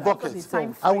have or a bucket,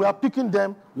 and we are picking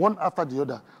them one after the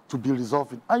other to be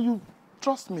resolving. And you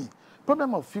trust me,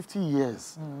 problem of 50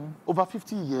 years, over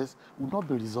 50 years, will not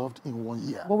be resolved in 1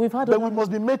 year. But we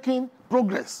must be making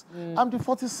progress. I'm the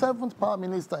 47th power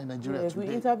minister in Nigeria today.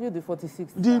 We interviewed the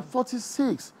 46th. The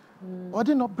 46th. Were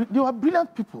they not? They were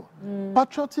brilliant people,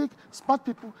 patriotic, smart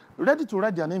people, ready to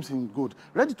write their names in gold,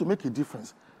 ready to make a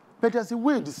difference. But there's a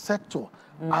way the sector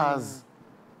has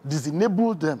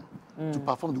disenabled them to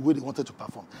perform the way they wanted to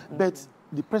perform. But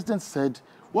the president said,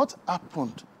 what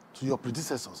happened to your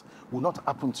predecessors will not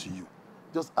happen to you.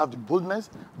 Just have the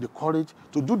boldness, the courage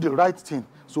to do the right thing.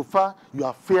 So far, you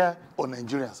are fair on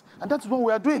Nigerians. And that's what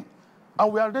we are doing.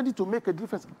 And we are ready to make a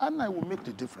difference. And I will make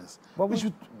the difference. But we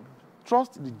should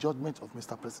trust the judgment of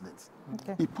Mr. President.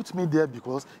 Okay. He put me there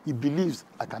because he believes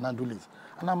I can handle it.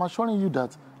 And I'm assuring you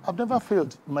that I've never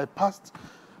failed in my past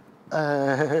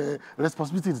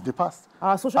responsibilities in the past.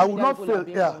 I will not fail.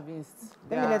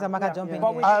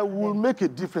 I will make a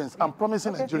difference. I'm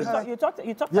promising Nigerians. You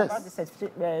talked about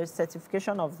the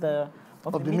certification of the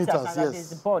meters, yes.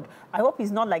 The board. I hope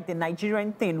it's not like the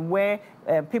Nigerian thing where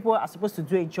people are supposed to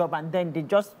do a job and then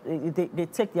they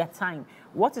take their time.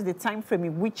 What is the time frame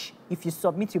in which, if you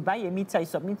submit, you buy a meter, you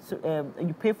submit,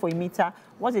 you pay for a meter?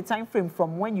 What's the time frame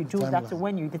from when you do that to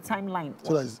when the timeline?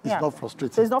 So that it's not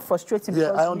frustrating. So it's not frustrating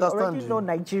because I understand we already know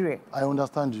Nigeria. I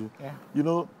understand you. Yeah. You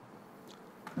know,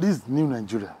 this is new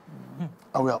Nigeria,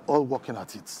 and we are all working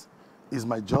at it. It's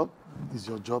my job, it's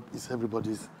your job, it's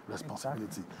everybody's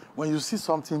responsibility. Exactly. When you see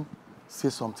something, say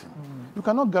something. You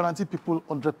cannot guarantee people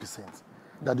 100%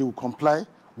 that they will comply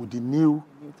with the new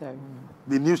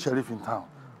sheriff in town.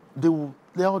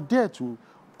 They are there to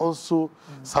also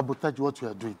sabotage what we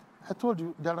are doing. I told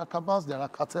you, there are cabals, there are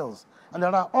cartels, and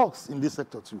there are orcs in this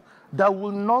sector too, that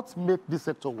will not make this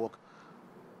sector work.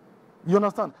 You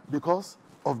understand? Because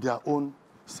of their own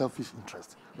selfish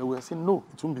interest. But we are saying, no,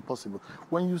 it won't be possible.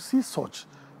 When you see such,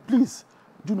 please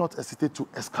do not hesitate to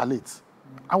escalate,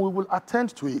 and we will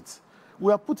attend to it.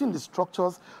 We are putting the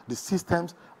structures, the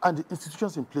systems, and the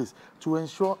institutions in place to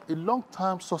ensure a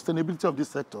long-term sustainability of this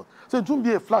sector. So it won't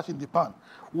be a flash in the pan.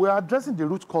 We are addressing the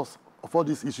root cause of all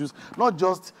these issues, not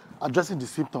just addressing the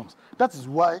symptoms. That is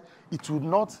why it will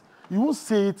not, you won't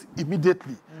say it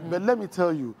immediately. But let me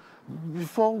tell you,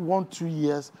 before 1-2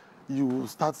 years, you will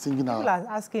start singing People are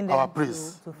asking them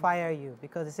praise. To fire you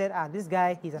because they said, this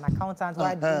guy, he's an accountant.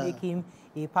 Why did you make him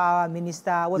a power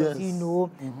minister? What does he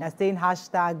know? They're saying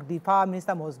hashtag, the power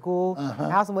minister must go. I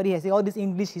have somebody here say, all this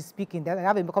English he's speaking. I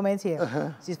have a comment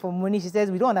here. She's from Moni. She says,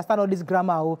 we don't understand all this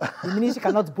grammar. The ministry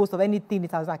cannot boast of anything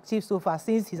it has achieved so far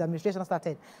since his administration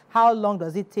started. How long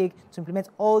does it take to implement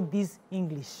all this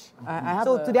English?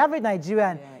 So to the average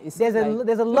Nigerian,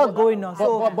 there's a lot going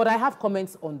on. But I have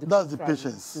comments on the That's the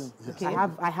patience. Yes. Okay.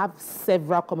 I have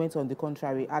several comments on the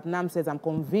contrary. Adnam says, I'm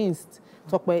convinced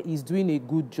Tokwe is doing a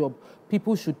good job.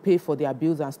 People should pay for their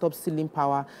bills and stop stealing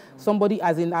power. Somebody,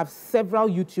 as in, I have several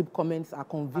YouTube comments are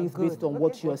convinced based on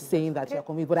what you're saying that you're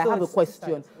convinced. But I have a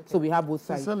question, so we have both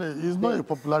sides. Sincerely, it's not a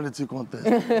popularity contest.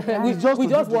 we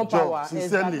just want power.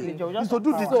 Sincerely, it's to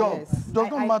do the job. It does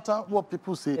not matter what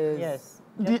people say. Yes.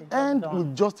 The end will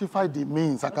justify the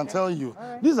means, I can tell you.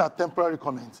 These are temporary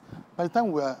comments. By the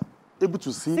time we are able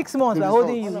to see 6 months, we're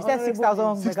holding you. You said 6,000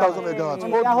 megawatts.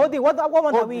 We are holding, what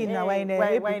month are we in now? We're in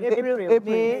April,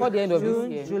 May, for the end of June,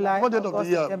 this year. July, For the end of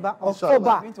the year, September,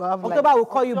 October will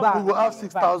call you back. We will have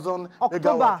 6,000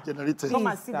 megawatts generated. You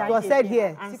are said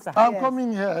here. I'm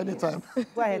coming here anytime.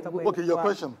 Go ahead. Okay, your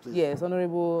question, please. Yes,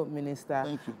 Honorable Minister.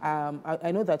 Thank you.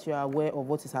 I know that you are aware of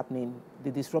what is happening,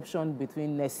 the disruption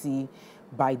between NESI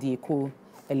by the Eco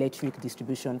Electric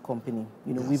Distribution Company.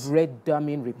 You know, we've read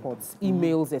damning reports,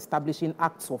 emails establishing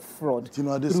acts of fraud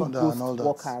through ghost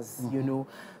workers, you know.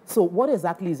 So what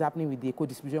exactly is happening with the Eco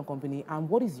Distribution Company, and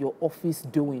what is your office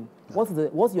doing?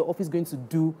 What's your office going to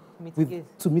do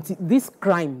to mitigate this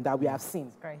crime that we have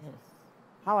seen?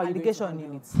 How are you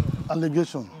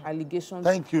Allegation. Allegations.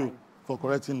 Thank you for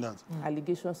correcting that.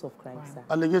 Allegations of crime, sir.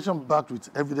 Allegation backed with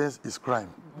evidence is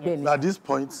crime. Yes. At this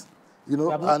point, you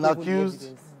know, an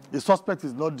accused, the suspect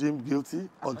is not deemed guilty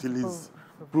until he's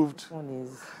proved.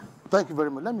 Thank you very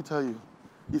much. Let me tell you,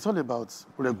 it's all about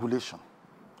regulation.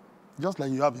 Just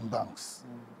like you have in banks.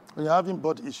 When you're having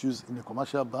board issues in a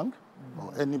commercial bank,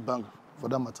 or any bank for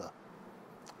that matter,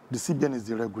 the CBN is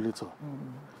the regulator.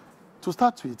 To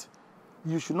start with,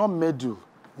 you should not meddle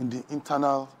in the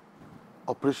internal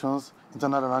operations,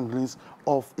 internal wranglings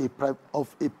of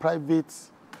a private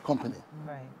company.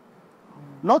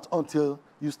 Not until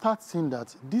you start seeing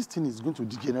that this thing is going to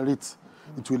degenerate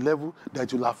into a level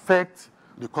that will affect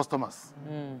the customers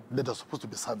that are supposed to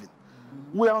be serving.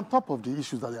 We are on top of the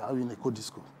issues that they are having in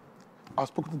EcoDisco. I've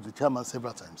spoken to the chairman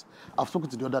several times. I've spoken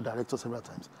to the other directors several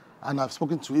times. And I've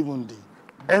spoken to even the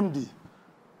MD,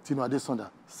 Tino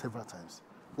Adesonda, several times.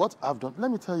 What I've done,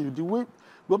 let me tell you,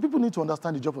 well, people need to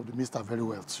understand the job of the minister very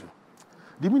well too.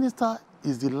 The minister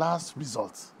is the last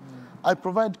resort. I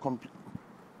provide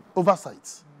oversight,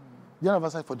 general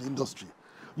oversight for the industry.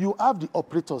 You have the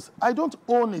operators. I don't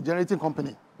own a generating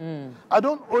company. I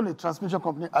don't own a transmission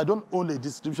company. I don't own a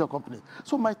distribution company.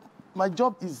 So my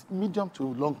job is medium to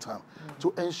long term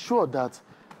to ensure that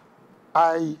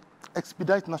I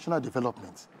expedite national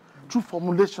development through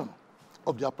formulation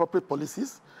of the appropriate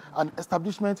policies and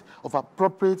establishment of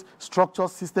appropriate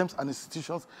structures, systems, and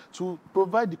institutions to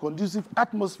provide the conducive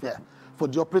atmosphere for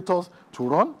the operators to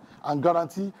run and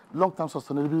guarantee long-term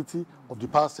sustainability of the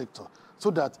power sector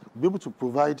so that we'll be able to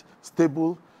provide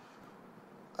stable,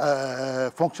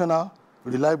 functional,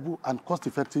 reliable, and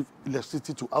cost-effective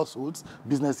electricity to households,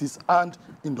 businesses, and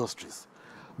industries.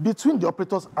 Between the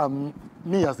operators and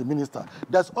me as the minister,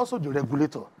 there's also the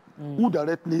regulator who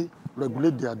directly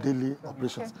regulate their daily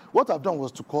operations. What I've done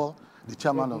was to call the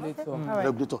chairman of the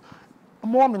regulator.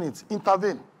 More minutes,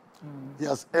 intervene. He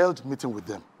has held meeting with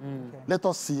them. Let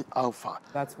us see how far.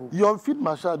 Your field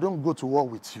marshal don't go to war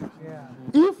with you.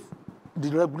 If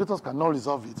the regulators cannot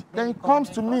resolve it, then it comes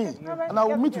to me, and I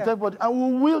will meet with everybody, and we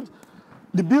will wield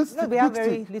the bills. We have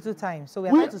very little time, so we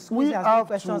are trying to squeeze as many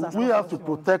questions as possible. We have to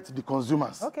protect the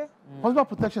consumers. Consumer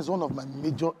protection is one of my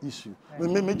major issues,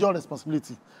 major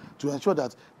responsibility, to ensure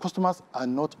that customers are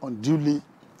not unduly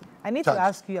I need to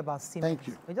ask you about Siemens. Thank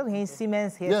you. We're just hearing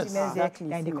Siemens here, Siemens there.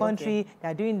 They're in the country.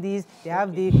 They're doing this. They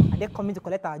have the. Are they coming to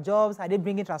collect our jobs? Are they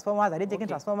bringing transformers? Are they taking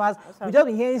transformers? We just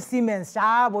been hearing Siemens,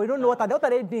 but we don't know what are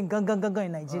they doing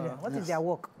in Nigeria. What is their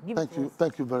work?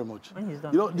 Thank you very much.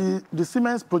 You know, the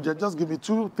Siemens project. Just give me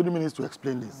 2-3 minutes to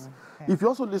explain this. If you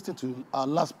also listen to our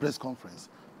last press conference,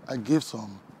 I gave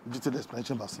some detailed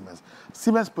explanation about Siemens.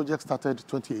 Siemens project started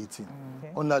 2018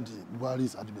 under the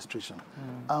Buhari's administration.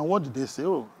 And what did they say?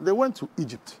 Oh, they went to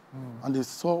Egypt and they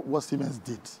saw what Siemens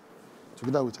did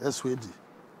together with SWD.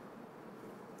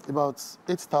 About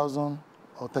 8,000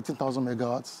 or 13,000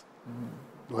 megawatts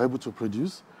they were able to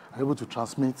produce, able to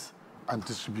transmit and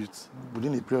distribute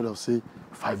within a period of, say,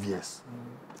 5 years.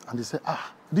 And they said,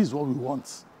 this is what we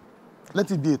want. Let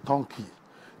it be a turnkey.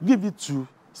 give it to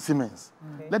Siemens.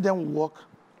 Let them work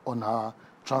on our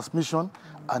transmission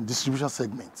and distribution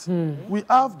segments. We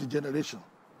have the generation,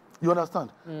 you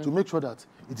understand, to make sure that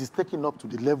it is taken up to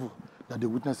the level that they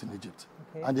witnessed in Egypt.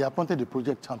 And they appointed the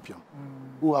project champion,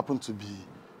 who happened to be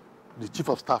the chief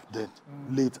of staff then,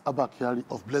 late Abba Kyari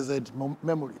of blessed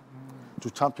memory,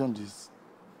 to champion this.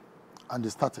 And they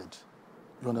started,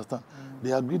 you understand?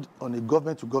 They agreed on a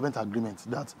government-to-government agreement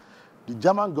that the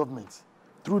German government,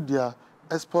 through their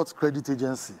export credit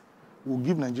agency, will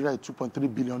give Nigeria a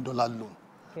 $2.3 billion loan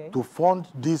to fund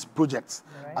these projects.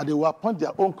 And they will appoint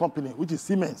their own company, which is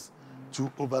Siemens,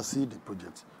 to oversee the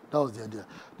project. That was the idea.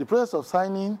 The process of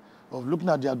signing, of looking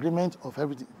at the agreement, of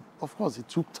everything, of course, it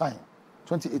took time.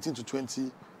 2018 to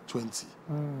 2020.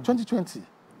 2020,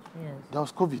 yes. There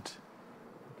was COVID.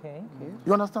 Okay.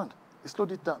 You understand? It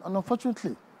slowed it down. And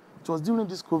unfortunately, it was during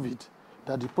this COVID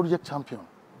that the project champion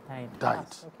died.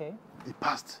 Okay. He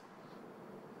passed.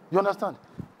 You understand?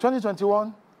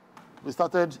 2021, we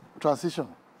started transition.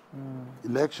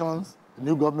 Elections,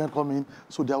 new government coming,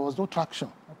 so there was no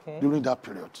traction during that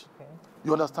period. Okay.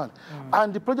 You understand?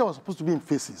 And the project was supposed to be in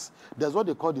phases. There's what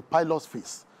they call the pilot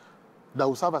phase that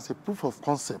will serve as a proof of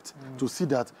concept to see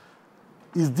that,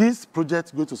 is this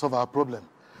project going to solve our problem?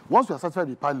 Once we are satisfied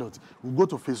with the pilot, we'll go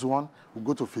to phase 1, we'll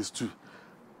go to phase 2.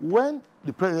 When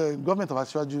the government of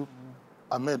Asiwaju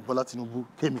Ahmed Bola Tinubu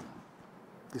came in,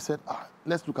 they said,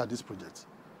 let's look at this project.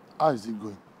 How is it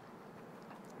going?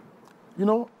 You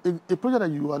know, a project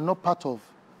that you are not part of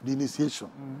the initiation,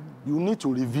 you need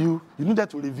to review, you need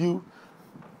to review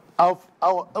how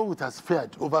it has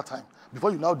fared over time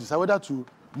before you now decide whether to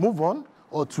move on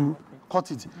or to cut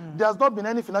it. There has not been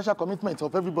any financial commitment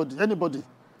of anybody.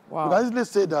 Wow. We can easily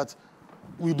say that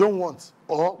we don't want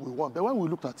or we want. But when we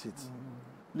looked at it,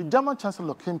 the German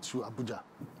Chancellor came to Abuja.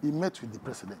 He met with the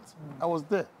president. I was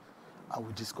there, and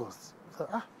we discussed. So,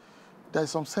 there is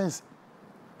some sense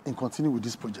in continuing with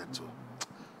this project. So,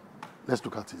 let's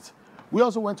look at it. We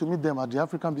also went to meet them at the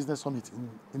African Business Summit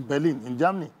in Berlin, in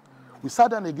Germany. We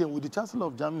sat down again with the Chancellor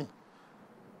of Germany,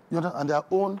 and their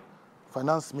own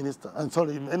finance minister,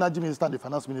 energy minister and the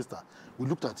finance minister. We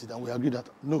looked at it and we agreed that,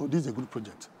 no, this is a good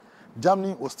project.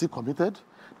 Germany was still committed.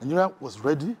 Nigeria was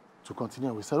ready to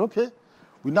continue. We said, okay,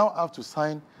 we now have to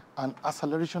sign an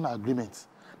acceleration agreement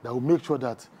that will make sure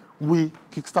that we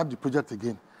kickstart the project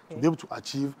again to be able to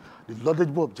achieve the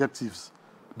laudable objectives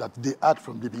that they had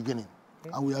from the beginning.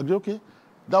 And we agreed, okay,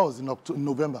 that was in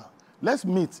November. Let's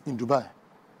meet in Dubai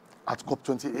at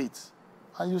COP28.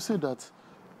 And you see that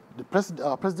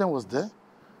our president was there,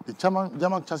 the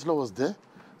German Chancellor was there,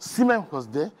 Siemens was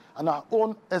there, and our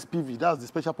own SPV, that's the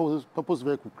special purpose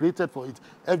vehicle created for it,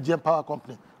 FGM Power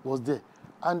Company, was there.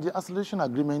 And the acceleration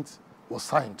agreement was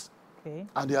signed. Okay.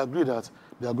 And they agreed that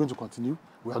they are going to continue.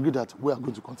 We agreed that we are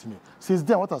going to continue. Since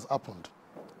then, what has happened?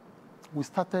 We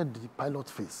started the pilot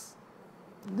phase.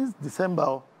 This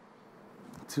December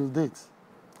till date,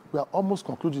 we are almost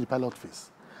concluding the pilot phase.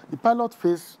 The pilot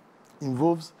phase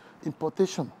involves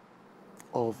importation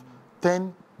of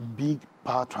 10 big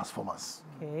power transformers,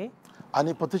 and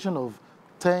importation of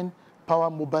 10 power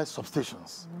mobile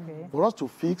substations for us to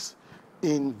fix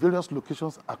in various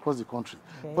locations across the country.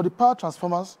 For the power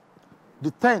transformers,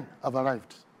 the 10 have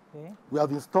arrived. We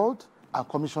have installed and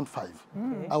commissioned 5.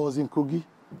 I was in Kogi,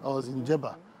 I was in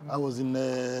Jeba, I was in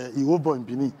Iwobo in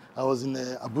Benin, I was in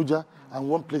Abuja, and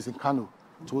one place in Kano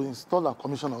to install and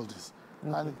commission all this.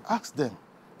 And ask them,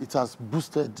 it has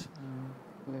boosted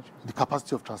the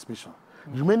capacity of transmission.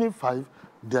 The remaining 5,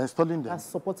 they're installing them. That's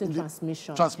supporting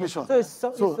transmission. Transmission.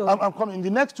 So I'm coming in the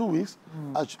next 2 weeks,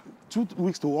 2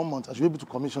 weeks to 1 month, I should be able to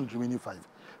commission the remaining 5.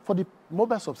 For the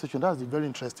mobile substation, that's the very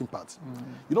interesting part.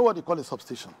 You know what they call a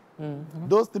substation?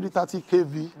 Those 330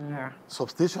 kV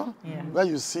substation, where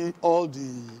you see all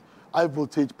the high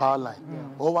voltage power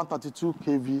line, or 132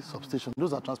 kV substation.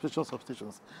 Those are transmission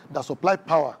substations that supply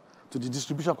power to the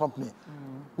distribution company,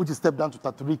 which is stepped down to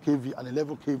 33 kV and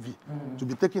 11 kV to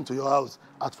be taken to your house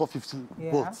at 450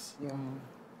 volts.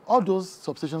 All those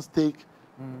substations take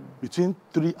between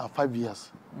 3 and 5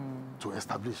 years to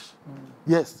establish.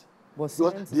 Yes,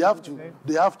 because they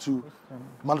have to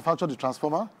manufacture the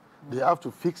transformer, they have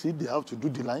to fix it, they have to do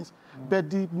the lines. But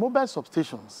the mobile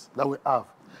substations that we have,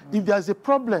 if there is a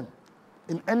problem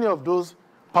in any of those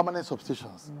permanent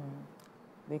substations,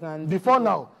 before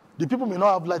now, the people may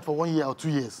not have light for 1 year or 2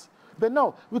 years. But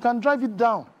now, we can drive it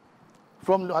down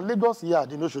from Lagos yard,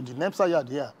 the NEPSA yard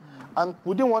here, and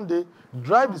within 1 day,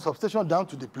 drive the substation down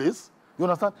to the place, you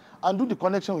understand, and do the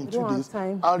connection in 2 days,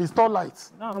 and restore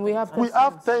lights. No, we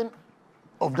have 10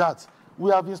 of that. We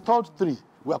have installed 3.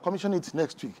 We are commissioning it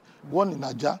next week. 1 in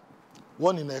Aja,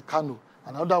 1 in Kano,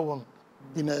 another one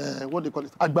in what they call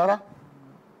it, Agbara,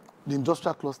 the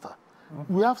industrial cluster.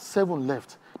 We have 7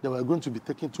 left that we're going to be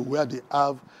taken to where they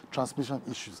have transmission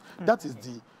issues. That is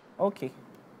the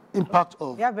impact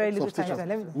of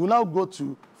substations. We'll now go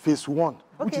to phase 1,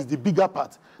 which is the bigger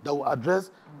part that will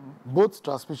address both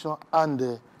transmission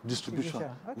and distribution.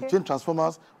 We change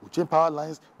transformers, we change power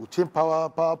lines, we change power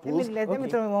poles. Let me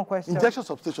throw in one question. Injection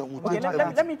substation.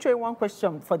 Let me throw in one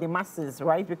question for the masses,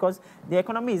 right? Because the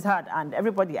economy is hard and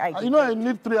everybody. You know, I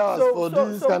need 3 hours for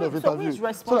this kind of interview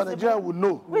so that Nigeria will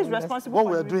know who is responsible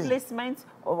for the replacement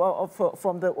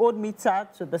from the old meter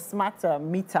to the smart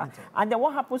meter. And then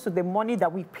what happens to the money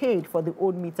that we paid for the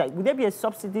old meter? Will there be a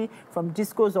subsidy from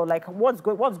discos or like what's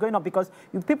going on? Because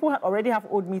people already have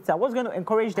old meter. What's going to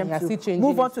encourage them to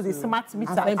move on to the smart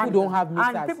meter? And people don't have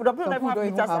meters. And people don't have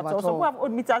meters at all. Some people have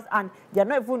old meters and they're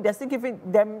not even, they're still giving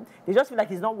them, they just feel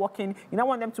like it's not working. You don't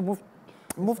want them to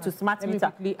move to smart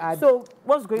meter. So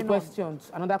what's going on?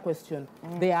 Another question.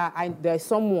 There's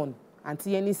someone,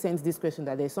 Auntie Annie sends this question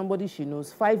that there's somebody she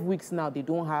knows, 5 weeks now they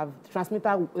don't have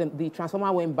transmitter, the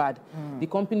transformer went bad. The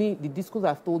company, the discos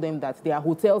have told them that there are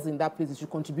hotels in that place, they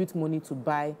should contribute money to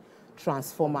buy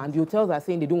transformer, and the hotels are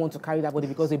saying they don't want to carry that body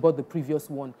because they bought the previous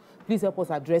one. Please help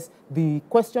us address the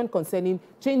question concerning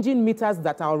changing meters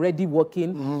that are already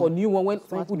working for new one when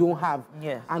some people don't have.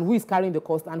 And who is carrying the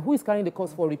cost? And who is carrying the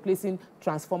cost for replacing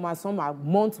transformers? Some are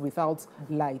months without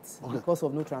lights because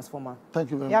of no transformer.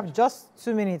 Thank you very much. You have just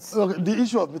 2 minutes. Okay, the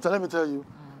issue of meter, let me tell you,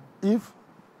 if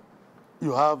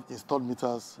you have installed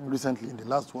meters recently in the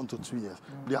last 1 to 2 years,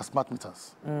 they are smart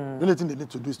meters. The only thing they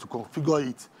need to do is to configure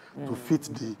it to fit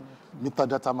the meter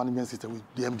data management system with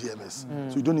the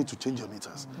MDMS. So you don't need to change your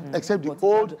meters, except the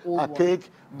old archaic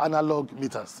analog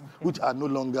meters, which are no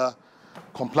longer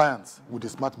compliant with the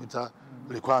smart meter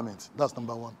requirements. That's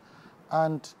number 1.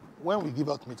 And when we give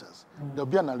out meters, there'll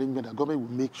be an arrangement that government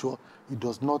will make sure it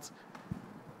does not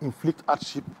inflict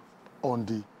hardship on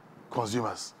the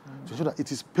consumers, to ensure that it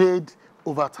is paid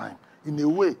over time in a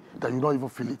way that you don't even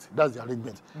feel it. That's the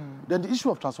arrangement. Then the issue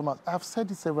of transformers, I have said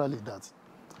it severally that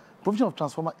provision of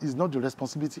transformer is not the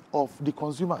responsibility of the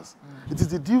consumers. It is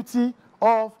the duty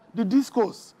of the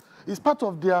discos. It's part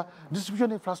of their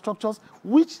distribution infrastructures,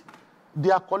 which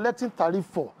they are collecting tariff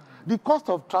for. The cost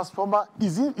of transformer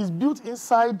is built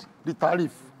inside the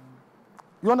tariff.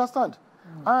 You understand?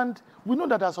 And we know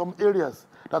that there are some areas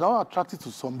that are attracted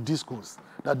to some discos,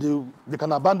 that they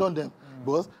can abandon them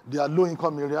because they are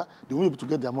low-income area, they won't be able to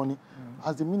get their money.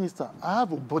 As the minister, I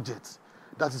have a budget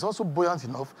that is also buoyant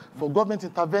enough for government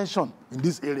intervention in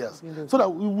these areas, so that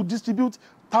we will distribute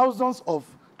thousands of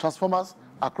transformers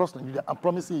across Nigeria. I'm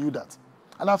promising you that.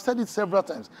 And I've said it several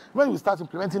times. When we start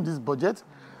implementing this budget,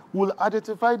 we'll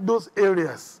identify those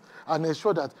areas and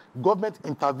ensure that government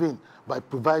intervene by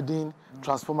providing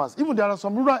transformers. Even there are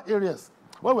some rural areas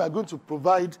where we are going to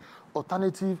provide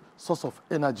alternative source of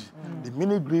energy. The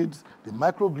mini grids, the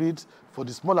micro grids, for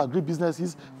the small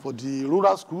agri-businesses, for the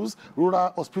rural schools,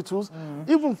 rural hospitals,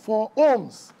 even for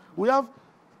homes. We have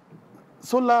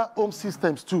solar home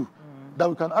systems too, that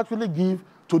we can actually give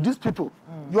to these people.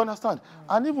 You understand?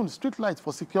 And even street lights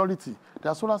for security.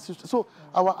 There are solar systems. So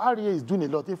our REA is doing a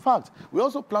lot. In fact, we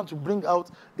also plan to bring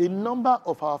out a number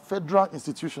of our federal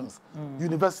institutions,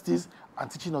 universities, and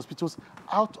teaching hospitals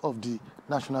out of the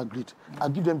national grid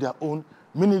and give them their own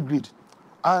mini grid.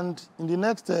 And in the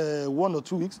next 1 or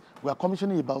 2 weeks, we are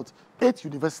commissioning about 8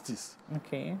 universities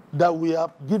that we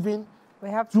are giving 4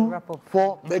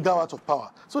 megawatts of power,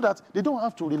 so that they don't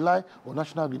have to rely on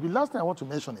national grid. The last thing I want to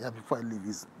mention here before I leave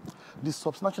is the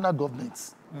subnational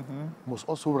governments must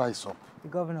also rise up. The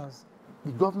governors,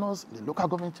 the local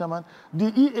government chairman.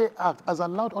 The EA Act has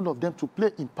allowed all of them to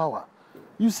play in power.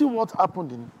 You see what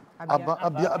happened in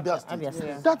Abia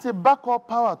State. That's a backup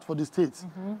power for the states.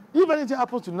 If anything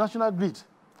happens to the national grid,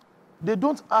 they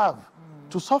don't have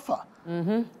to suffer.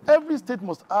 Every state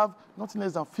must have nothing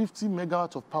less than 50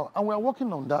 megawatts of power. And we are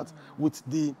working on that with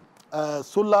the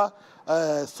solar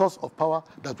source of power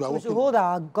that we are working on. We should hold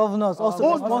our governors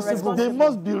also responsible. They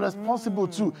must be responsible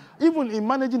too, even in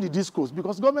managing the discos,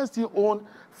 because government still own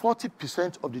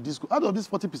 40% of the disco. Out of this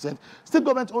 40%, state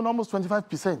government own almost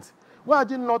 25%. Why are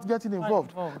they not getting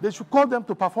involved? They should call them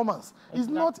to performance. It's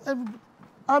not every...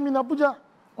 I'm in Abuja,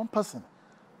 one person.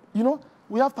 You know,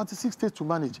 we have 36 states to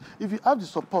manage. If you have the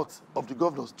support of the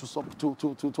governors to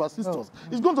assist us,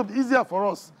 it's going to be easier for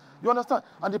us. You understand?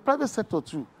 And the private sector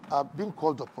too are being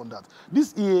called upon that.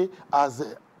 This EA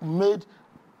has made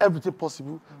everything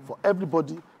possible for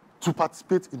everybody to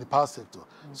participate in the power sector.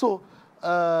 So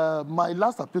my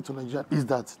last appeal to Nigeria is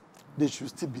that they should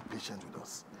still be patient with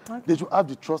us. They should have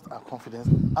the trust and confidence,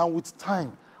 and with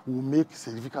time, will make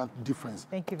significant difference.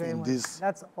 Thank you very much. This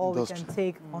That's all industry. we can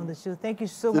take on the show. Thank you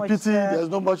so the much. pity, there's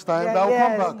not much time. Yeah, But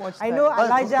yes. I'll come back. I know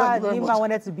Elijah Thank you Nima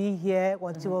wanted to be here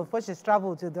until first she's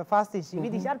traveled to the fasting. She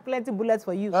had plenty bullets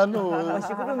for you. I know. But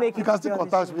she couldn't make it. You can still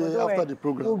contact me after the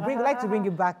program. We'd like to bring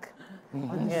you back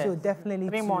on the show, definitely.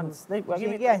 3 months.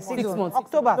 Yeah, 6 months.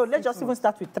 October. No, let's just even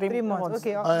start with 3 months.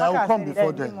 Okay, I'll come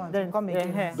before then. Come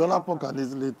again. Donald can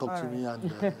easily talk to me. And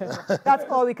that's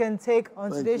all we can take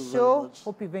on Thank today's you show. very much.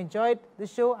 Hope you've enjoyed the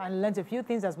show and learned a few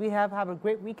things as we have. Have a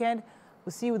great weekend.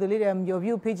 We'll see you with the Your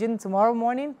View Pigeon tomorrow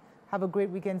morning. Have a great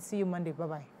weekend. See you Monday.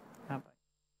 Bye-bye.